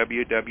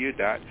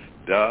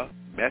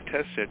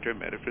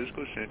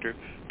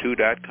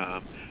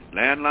www.themetacenter2.com.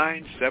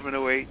 Landline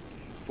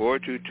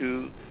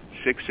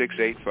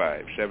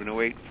 708-422-6685,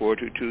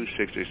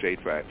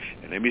 708-422-6685.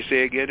 And let me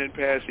say again in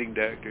passing,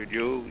 Dr.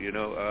 Jewel,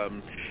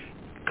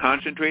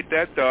 concentrate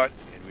that thought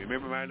and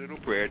remember my little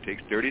prayer. It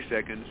takes 30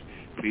 seconds.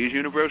 Please,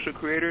 Universal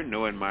Creator,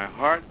 know in my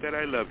heart that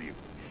I love you.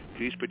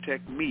 Please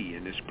protect me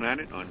and this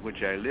planet on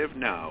which I live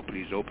now.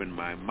 Please open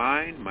my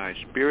mind, my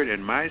spirit,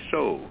 and my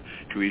soul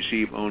to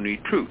receive only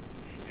truth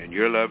and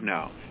your love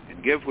now.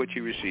 And give what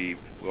you receive.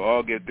 We'll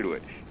all get through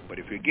it. But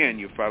if, again,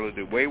 you follow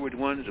the wayward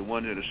ones, the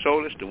ones that are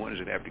soulless, the ones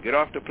that have to get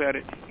off the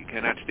planet, you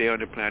cannot stay on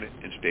the planet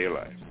and stay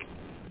alive.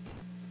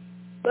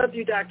 Love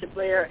you, Dr.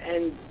 Blair.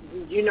 And,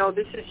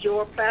 this is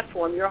your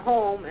platform, your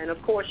home. And,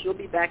 of course, you'll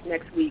be back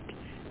next week.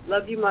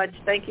 Love you much.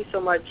 Thank you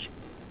so much.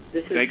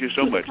 Thank you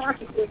so much.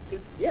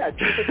 Yeah,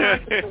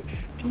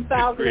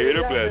 2011.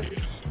 Creative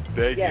blessings.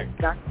 Thank you. Yes,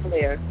 Dr.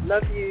 Blair.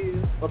 Love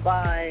you.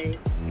 Bye-bye.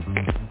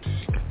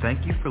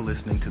 Thank you for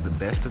listening to the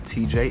Best of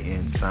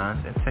TJN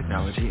Science and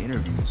Technology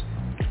interviews.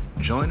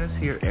 Join us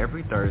here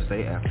every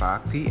Thursday at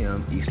 5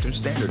 p.m. Eastern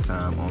Standard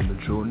Time on the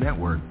Jewel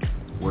Network,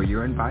 where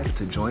you're invited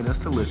to join us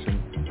to listen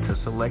to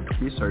select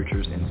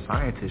researchers and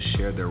scientists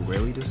share their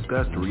rarely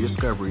discussed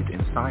rediscoveries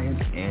in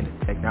science and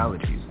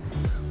technologies.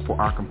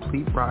 For our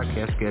complete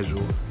broadcast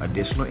schedule,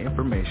 additional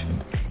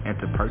information, and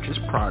to purchase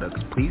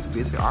products, please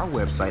visit our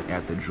website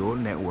at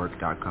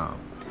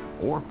thejewelnetwork.com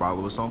or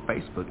follow us on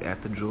Facebook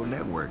at The Jewel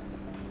Network.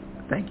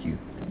 Thank you.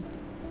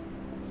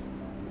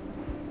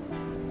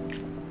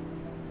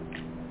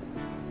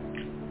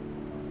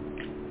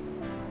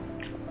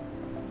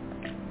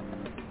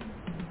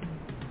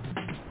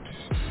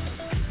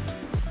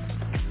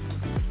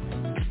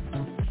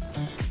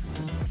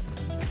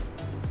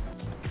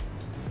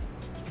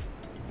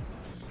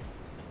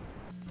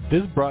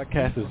 This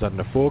broadcast is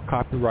under full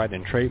copyright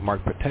and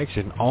trademark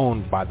protection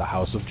owned by the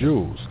House of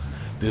Jewels.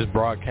 This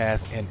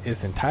broadcast in its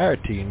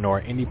entirety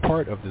nor any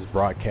part of this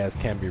broadcast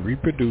can be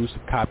reproduced,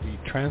 copied,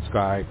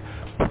 transcribed,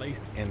 placed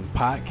in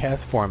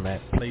podcast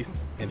format, placed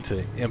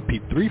into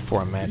MP3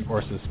 format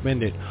or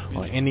suspended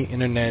on any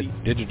internet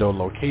digital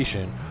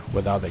location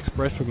without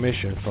express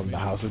permission from the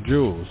House of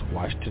Jewels,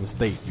 Washington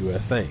State,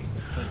 USA.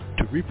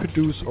 To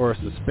reproduce or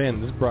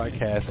suspend this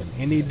broadcast in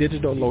any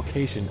digital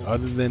location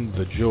other than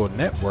the Jewel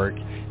Network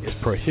is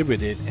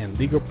prohibited, and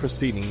legal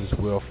proceedings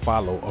will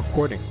follow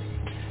accordingly.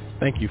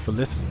 Thank you for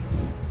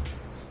listening.